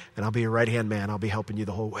king, and I'll be your right-hand man. I'll be helping you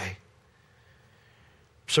the whole way.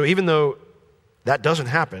 So even though that doesn't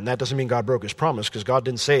happen, that doesn't mean God broke his promise, because God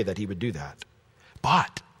didn't say that he would do that.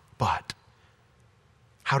 But,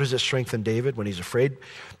 how does it strengthen David when he's afraid?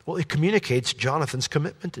 Well, it communicates Jonathan's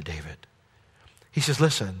commitment to David. He says,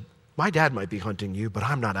 listen, my dad might be hunting you, but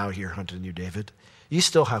I'm not out here hunting you, David. You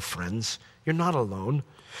still have friends. You're not alone.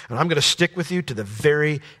 And I'm going to stick with you to the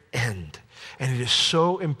very end. And it is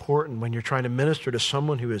so important when you're trying to minister to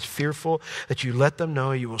someone who is fearful that you let them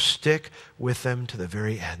know you will stick with them to the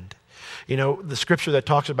very end. You know, the scripture that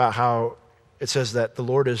talks about how it says that the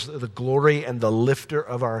Lord is the glory and the lifter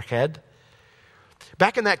of our head.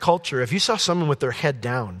 Back in that culture, if you saw someone with their head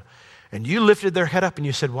down and you lifted their head up and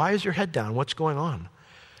you said, why is your head down? What's going on?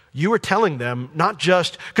 You were telling them not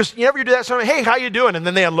just, because you ever do that, someone, hey, how you doing? And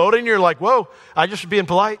then they unload it and you're like, whoa, I just was being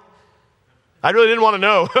polite. I really didn't want to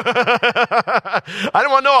know. I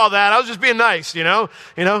didn't want to know all that. I was just being nice, you know.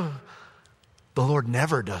 The Lord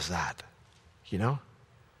never does that, you know.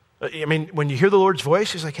 I mean, when you hear the Lord's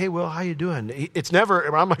voice, he's like, hey, Will, how you doing? It's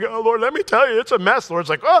never, I'm like, oh, Lord, let me tell you, it's a mess. The Lord's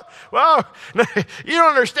like, oh, well, you don't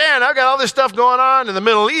understand. I've got all this stuff going on in the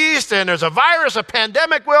Middle East, and there's a virus, a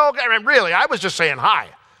pandemic, Will. I mean, really, I was just saying hi.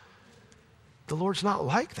 The Lord's not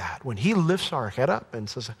like that. When he lifts our head up and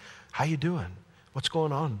says, how you doing? What's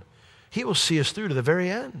going on? He will see us through to the very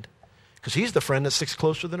end, because he's the friend that sticks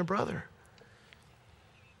closer than a brother.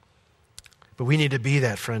 But we need to be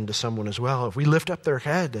that friend to someone as well. If we lift up their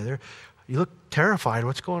head, you look terrified,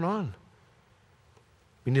 what's going on?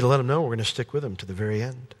 We need to let them know we're going to stick with them to the very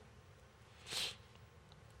end.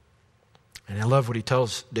 And I love what he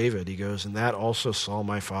tells David. He goes, and that also Saul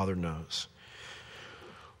my father knows.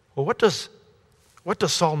 Well, what does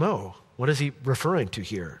Saul know? What is he referring to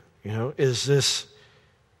here? You know, is this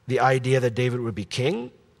the idea that David would be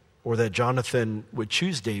king, or that Jonathan would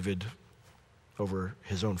choose David over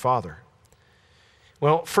his own father?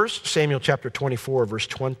 Well, 1 Samuel chapter 24, verse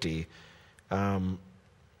 20,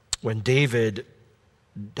 when David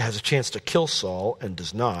has a chance to kill Saul and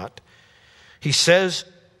does not,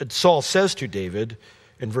 Saul says to David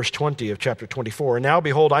in verse 20 of chapter 24, and now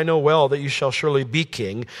behold, I know well that you shall surely be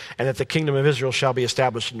king, and that the kingdom of Israel shall be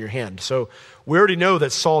established in your hand. So we already know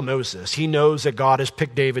that Saul knows this. He knows that God has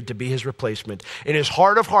picked David to be his replacement. In his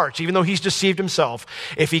heart of hearts, even though he's deceived himself,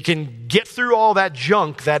 if he can get through all that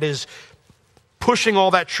junk that is pushing all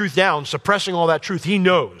that truth down, suppressing all that truth, he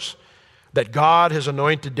knows that God has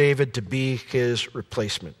anointed David to be his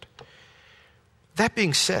replacement. That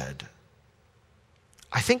being said,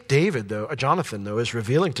 I think Jonathan, is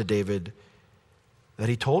revealing to David that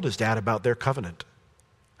he told his dad about their covenant.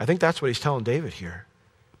 I think that's what he's telling David here.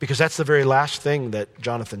 Because that's the very last thing that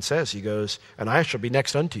Jonathan says. He goes, and I shall be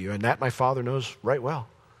next unto you, and that my father knows right well.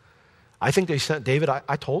 I think they sent David,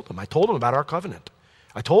 I told him about our covenant.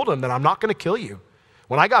 I told him that I'm not going to kill you.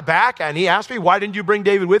 When I got back and he asked me, why didn't you bring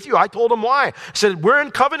David with you? I told him why. I said, we're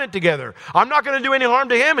in covenant together. I'm not going to do any harm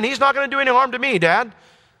to him, and he's not going to do any harm to me, Dad.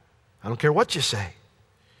 I don't care what you say.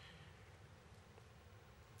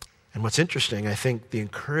 And what's interesting, I think the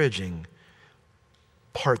encouraging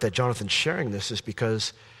part that Jonathan's sharing this is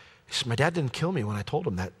because he says, my dad didn't kill me when I told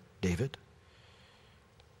him that, David.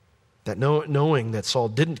 That knowing that Saul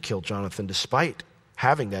didn't kill Jonathan despite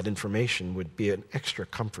having that information would be an extra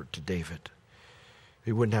comfort to David.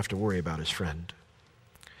 He wouldn't have to worry about his friend.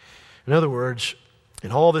 In other words,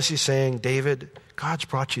 in all this he's saying, David, God's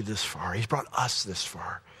brought you this far. He's brought us this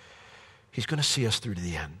far. He's going to see us through to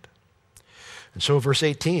the end. And so verse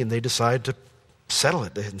 18, they decide to settle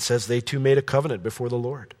it. It says they too made a covenant before the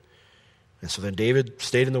Lord. And so then David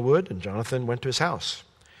stayed in the wood and Jonathan went to his house.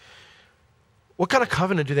 What kind of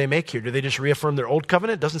covenant do they make here? Do they just reaffirm their old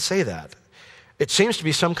covenant? It doesn't say that. It seems to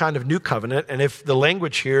be some kind of new covenant, and if the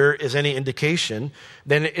language here is any indication,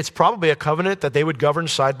 then it's probably a covenant that they would govern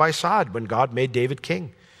side by side when God made David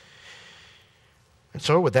king. And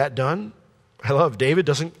so with that done, I love David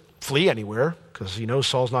doesn't flee anywhere because he knows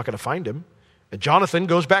Saul's not going to find him. And Jonathan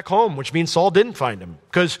goes back home, which means Saul didn't find him.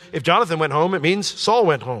 Because if Jonathan went home, it means Saul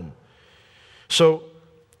went home. So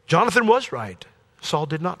Jonathan was right. Saul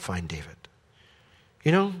did not find David.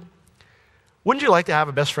 You know, wouldn't you like to have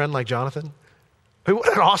a best friend like Jonathan? I mean,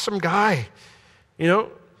 what an awesome guy. You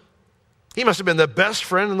know, he must have been the best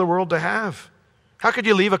friend in the world to have. How could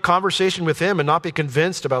you leave a conversation with him and not be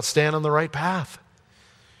convinced about staying on the right path?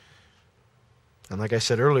 And like I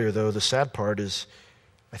said earlier, though, the sad part is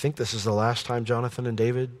I think this is the last time Jonathan and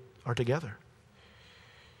David are together.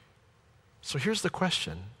 So here's the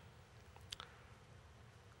question.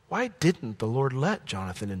 Why didn't the Lord let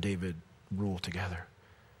Jonathan and David rule together?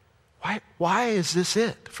 Why is this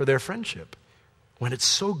it for their friendship? When it's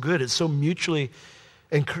so good, it's so mutually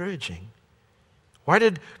encouraging. Why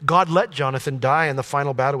did God let Jonathan die in the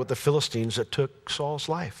final battle with the Philistines that took Saul's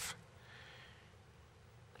life?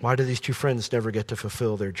 Why did these two friends never get to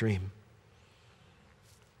fulfill their dream?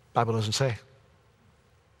 Bible doesn't say.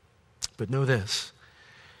 But know this,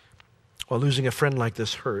 while losing a friend like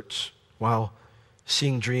this hurts, while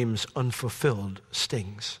seeing dreams unfulfilled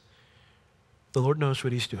stings, the Lord knows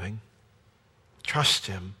what he's doing. Trust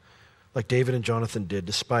him like David and Jonathan did,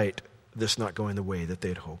 despite this not going the way that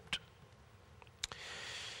they'd hoped.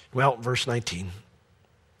 Well, verse 19.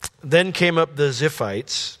 Then came up the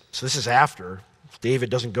Ziphites. So this is after David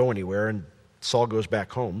doesn't go anywhere and Saul goes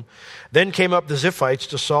back home. Then came up the Ziphites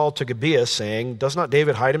to Saul to Gibeah, saying, does not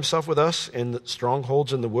David hide himself with us in the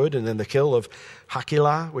strongholds in the wood and in the hill of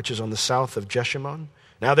Hachilah, which is on the south of Jeshimon?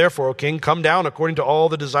 Now therefore, O king, come down according to all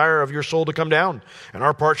the desire of your soul to come down, and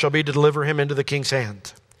our part shall be to deliver him into the king's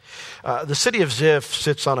hand. The city of Ziph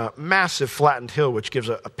sits on a massive flattened hill, which gives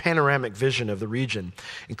a panoramic vision of the region,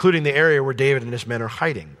 including the area where David and his men are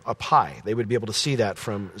hiding up high. They would be able to see that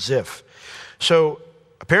from Ziph. So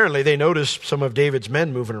apparently they notice some of David's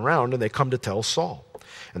men moving around, and they come to tell Saul.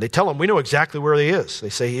 And they tell him, we know exactly where he is. They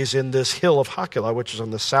say he's in this hill of Hachilah, which is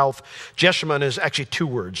on the south. Jeshimon is actually two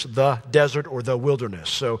words, the desert or the wilderness.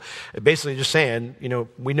 So basically just saying,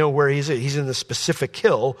 we know where he's at. He's in the specific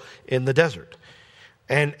hill in the desert.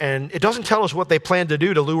 And it doesn't tell us what they plan to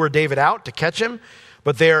do to lure David out, to catch him,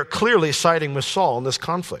 but they are clearly siding with Saul in this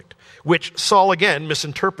conflict, which Saul again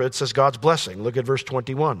misinterprets as God's blessing. Look at verse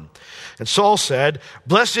 21. And Saul said,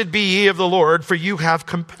 blessed be ye of the Lord, for you have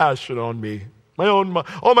compassion on me. All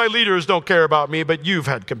my leaders don't care about me, but you've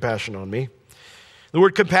had compassion on me. The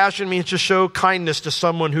word compassion means to show kindness to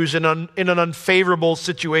someone who's in an unfavorable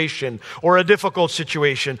situation, or a difficult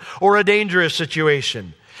situation, or a dangerous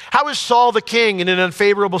situation. How is Saul the king in an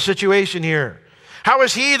unfavorable situation here? How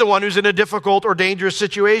is he the one who's in a difficult or dangerous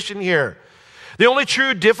situation here? The only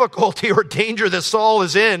true difficulty or danger that Saul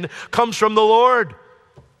is in comes from the Lord.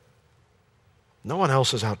 No one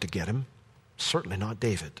else is out to get him, certainly not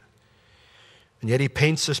David. And yet he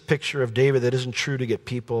paints this picture of David that isn't true to get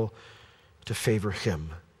people to favor him.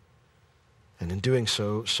 And in doing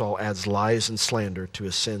so, Saul adds lies and slander to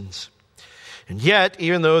his sins. And yet,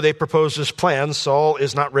 even though they propose this plan, Saul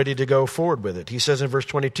is not ready to go forward with it. He says in verse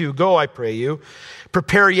 22, go, I pray you,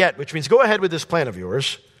 prepare yet, which means go ahead with this plan of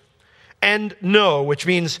yours. And no, which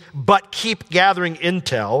means but keep gathering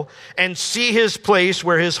intel and see his place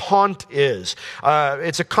where his haunt is.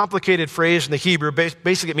 It's a complicated phrase in the Hebrew.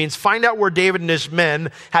 Basically, it means find out where David and his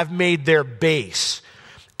men have made their base.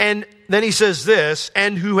 And then he says this,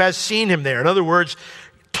 and who has seen him there. In other words,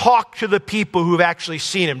 talk to the people who've actually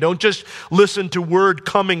seen him. Don't just listen to word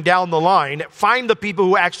coming down the line. Find the people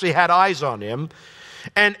who actually had eyes on him.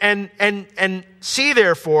 And see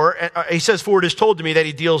therefore, he says, for it is told to me that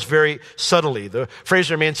he deals very subtly. The phrase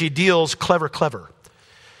there means he deals clever.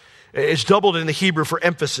 It's doubled in the Hebrew for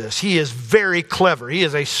emphasis. He is very clever. He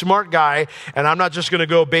is a smart guy, and I'm not just going to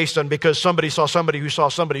go based on because somebody who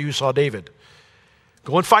saw David.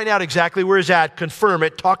 Go and find out exactly where he's at, confirm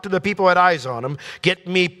it, talk to the people who had eyes on him, get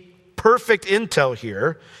me perfect intel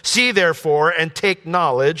here. See therefore and take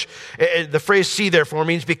knowledge. The phrase see therefore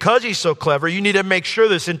means because he's so clever, you need to make sure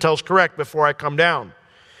this intel's correct before I come down.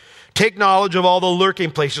 Take knowledge of all the lurking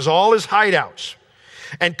places, all his hideouts,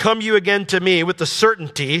 and come you again to me with the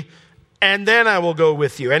certainty, and then I will go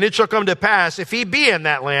with you. And it shall come to pass, if he be in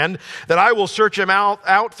that land, that I will search him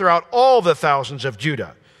out throughout all the thousands of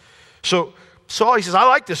Judah. So Saul, he says, I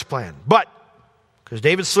like this plan, but because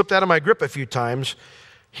David slipped out of my grip a few times,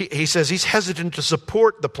 he says he's hesitant to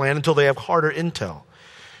support the plan until they have harder intel.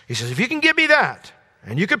 He says, if you can give me that,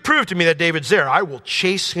 and you can prove to me that David's there, I will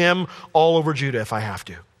chase him all over Judah if I have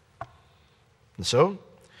to. And so,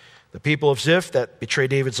 the people of Ziph that betray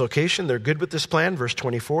David's location, they're good with this plan. Verse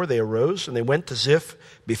 24, they arose and they went to Ziph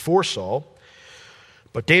before Saul.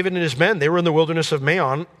 But David and his men, they were in the wilderness of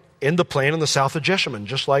Maon in the plain in the south of Jeshimon,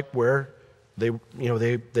 just like where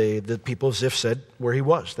the people of Ziph said where he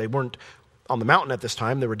was. They weren't on the mountain at this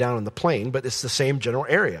time, they were down in the plain, but it's the same general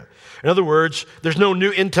area. In other words, there's no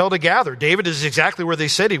new intel to gather. David is exactly where they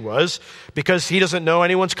said he was because he doesn't know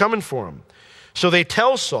anyone's coming for him. So they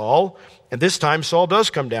tell Saul, and this time Saul does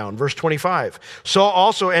come down. Verse 25. Saul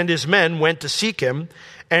also and his men went to seek him,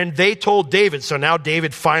 and they told David. So now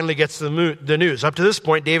David finally gets the news. Up to this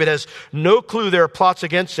point, David has no clue there are plots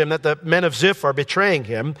against him, that the men of Ziph are betraying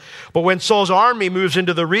him. But when Saul's army moves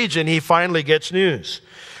into the region, he finally gets news.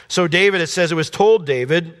 So David, it says it was told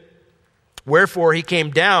David Wherefore he came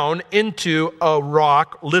down into a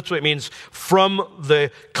rock, literally it means from the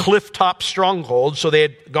cliff-top stronghold, so they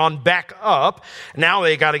had gone back up. Now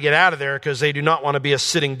they got to get out of there because they do not want to be a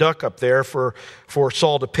sitting duck up there for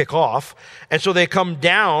Saul to pick off. And so they come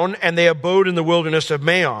down and they abode in the wilderness of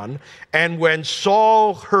Maon. And when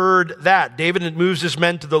Saul heard that, David had moved his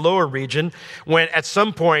men to the lower region, when at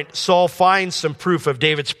some point Saul finds some proof of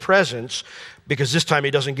David's presence, because this time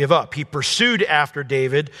he doesn't give up. He pursued after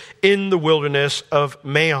David in the wilderness of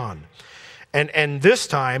Maon. And this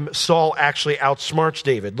time, Saul actually outsmarts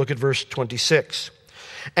David. Look at verse 26.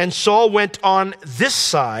 And Saul went on this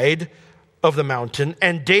side of the mountain,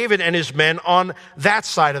 and David and his men on that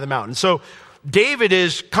side of the mountain. So David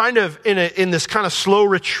is kind of in this kind of slow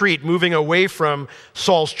retreat, moving away from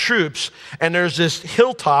Saul's troops, and there's this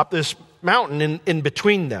hilltop, this mountain in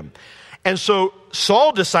between them. And so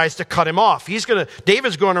Saul decides to cut him off.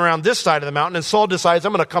 David's going around this side of the mountain, and Saul decides,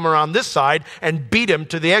 I'm going to come around this side and beat him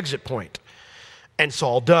to the exit point. And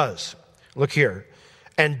Saul does. Look here.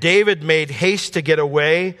 And David made haste to get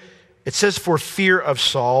away. It says for fear of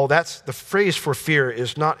Saul. That's the phrase for fear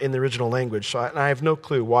is not in the original language. So I have no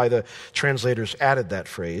clue why the translators added that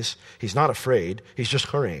phrase. He's not afraid. He's just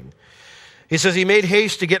hurrying. He says he made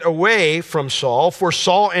haste to get away from Saul, for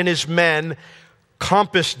Saul and his men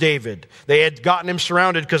compassed David. They had gotten him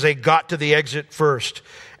surrounded because they got to the exit first,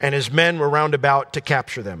 and his men were round about to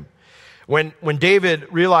capture them. When David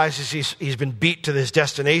realizes he's been beat to this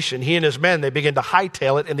destination, he and his men, they begin to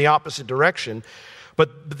hightail it in the opposite direction.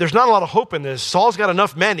 But there's not a lot of hope in this. Saul's got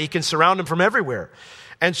enough men, he can surround him from everywhere.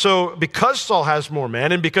 And so because Saul has more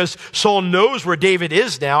men, and because Saul knows where David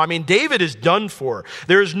is now, David is done for.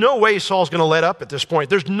 There is no way Saul's going to let up at this point.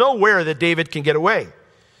 There's nowhere that David can get away.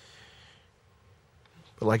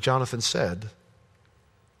 But like Jonathan said,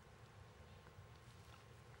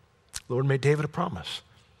 the Lord made David a promise.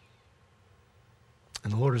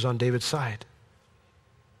 And the Lord is on David's side.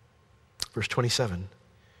 Verse 27.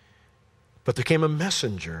 But there came a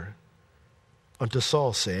messenger unto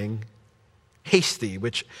Saul, saying, haste thee,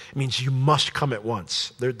 which means you must come at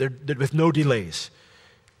once. They're with no delays.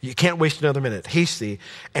 You can't waste another minute. Haste thee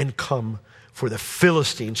and come, for the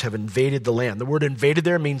Philistines have invaded the land. The word invaded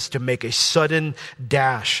there means to make a sudden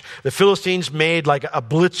dash. The Philistines made like a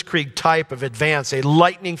blitzkrieg type of advance, a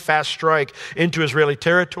lightning fast strike into Israeli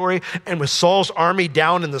territory. And with Saul's army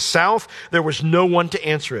down in the south, there was no one to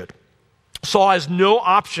answer it. Saul has no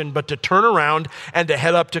option but to turn around and to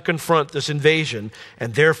head up to confront this invasion,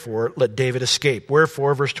 and therefore let David escape.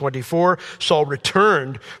 Wherefore, verse 24, Saul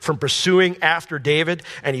returned from pursuing after David,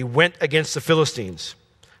 and he went against the Philistines.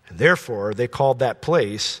 And therefore, they called that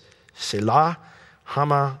place Selah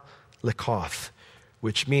Hama-Lekoth,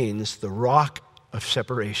 which means the rock of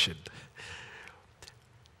separation.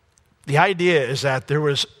 The idea is that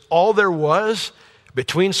all there was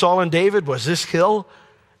between Saul and David was this hill,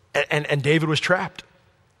 and David was trapped.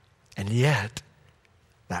 And yet,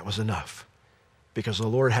 that was enough, because the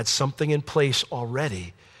Lord had something in place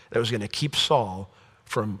already that was going to keep Saul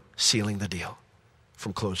from sealing the deal,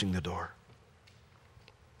 from closing the door.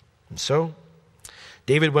 And so,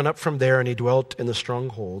 David went up from there, and he dwelt in the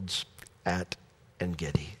strongholds at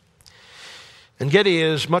En-Gedi. En-Gedi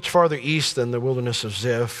is much farther east than the wilderness of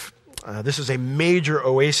Ziph. This is a major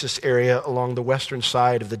oasis area along the western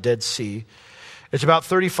side of the Dead Sea. It's about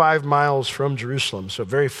 35 miles from Jerusalem, so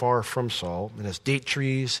very far from Saul. It has date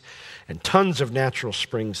trees and tons of natural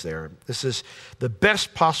springs there. This is the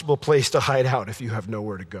best possible place to hide out if you have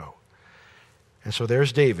nowhere to go. And so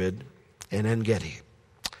there's David in En-Gedi,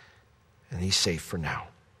 and he's safe for now.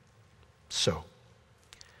 So,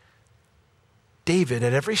 David,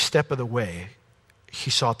 at every step of the way, he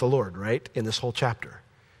sought the Lord, right, in this whole chapter.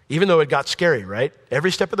 Even though it got scary, right?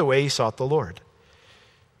 Every step of the way, he sought the Lord.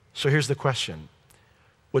 So here's the question.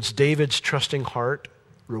 Was David's trusting heart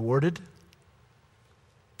rewarded?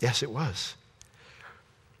 Yes, it was.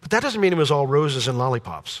 But that doesn't mean it was all roses and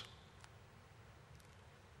lollipops.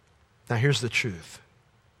 Now, here's the truth.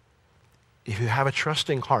 If you have a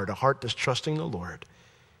trusting heart, a heart that's trusting the Lord,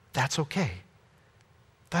 that's okay.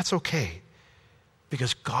 That's okay.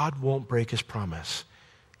 Because God won't break his promise,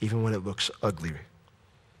 even when it looks ugly.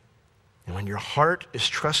 And when your heart is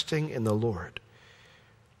trusting in the Lord,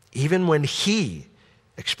 even when he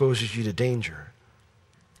exposes you to danger,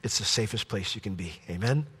 it's the safest place you can be.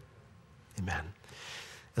 Amen? Amen.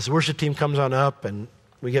 As the worship team comes on up and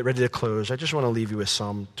we get ready to close, I just want to leave you with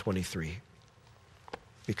Psalm 23,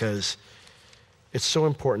 because it's so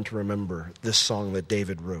important to remember this song that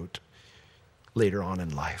David wrote later on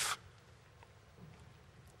in life.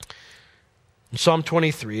 In Psalm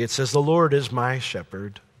 23, it says, "The Lord is my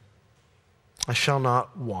shepherd. I shall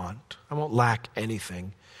not want. I won't lack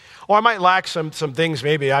anything. Or I might lack some things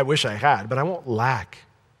maybe I wish I had, but I won't lack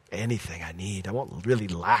anything I need. I won't really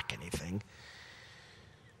lack anything.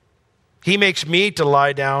 He makes me to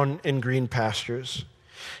lie down in green pastures.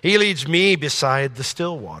 He leads me beside the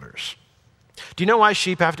still waters. Do you know why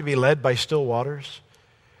sheep have to be led by still waters?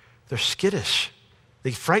 They're skittish.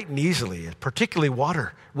 They frighten easily, particularly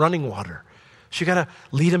water, running water. So you got to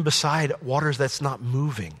lead them beside waters that's not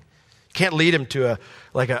moving. You can't lead them to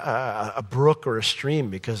a brook or a stream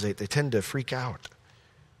because they tend to freak out.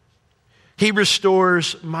 He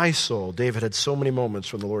restores my soul. David had so many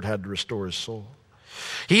moments when the Lord had to restore his soul.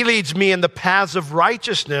 He leads me in the paths of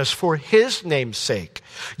righteousness for his name's sake.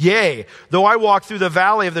 Yea, though I walk through the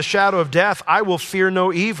valley of the shadow of death, I will fear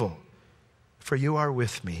no evil. For you are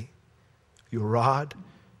with me. Your rod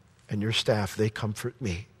and your staff, they comfort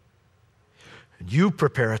me. And you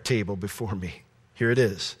prepare a table before me. Here it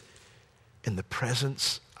is. In the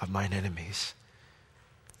presence of mine enemies.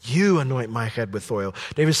 You anoint my head with oil.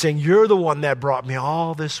 David's saying, you're the one that brought me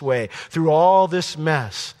all this way, through all this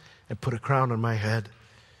mess, and put a crown on my head.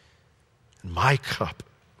 And my cup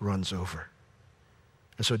runs over.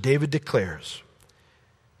 And so David declares,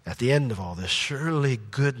 at the end of all this, surely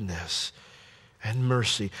goodness and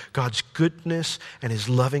mercy, God's goodness and his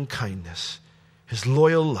loving kindness, his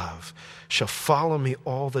loyal love, shall follow me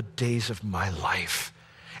all the days of my life.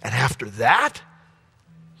 And after that,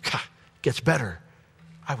 it gets better.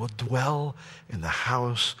 I will dwell in the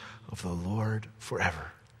house of the Lord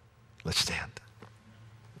forever. Let's stand.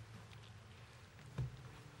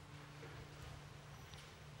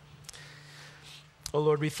 Oh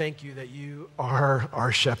Lord, we thank you that you are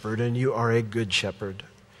our shepherd and you are a good shepherd.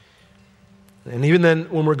 And even then,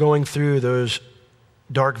 when we're going through those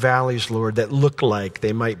dark valleys, Lord, that look like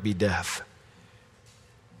they might be death,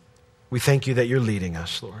 we thank you that you're leading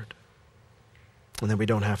us, Lord, and that we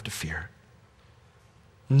don't have to fear.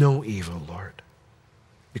 No evil, Lord,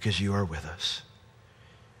 because you are with us.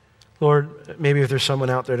 Lord, maybe if there's someone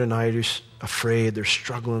out there tonight who's afraid, they're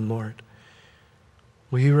struggling, Lord,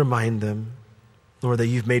 will you remind them, Lord, that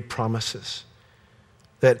you've made promises,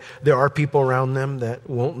 that there are people around them that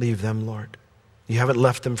won't leave them, Lord. You haven't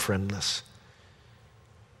left them friendless.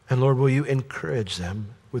 And Lord, will you encourage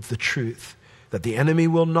them with the truth that the enemy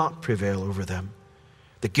will not prevail over them.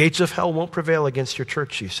 The gates of hell won't prevail against your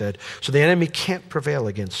church, you said. So the enemy can't prevail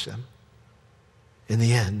against them. In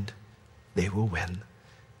the end, they will win,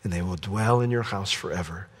 and they will dwell in your house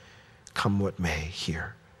forever, come what may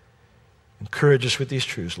here. Encourage us with these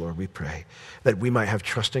truths, Lord, we pray, that we might have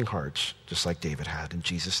trusting hearts, just like David had. In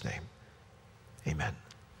Jesus' name, amen.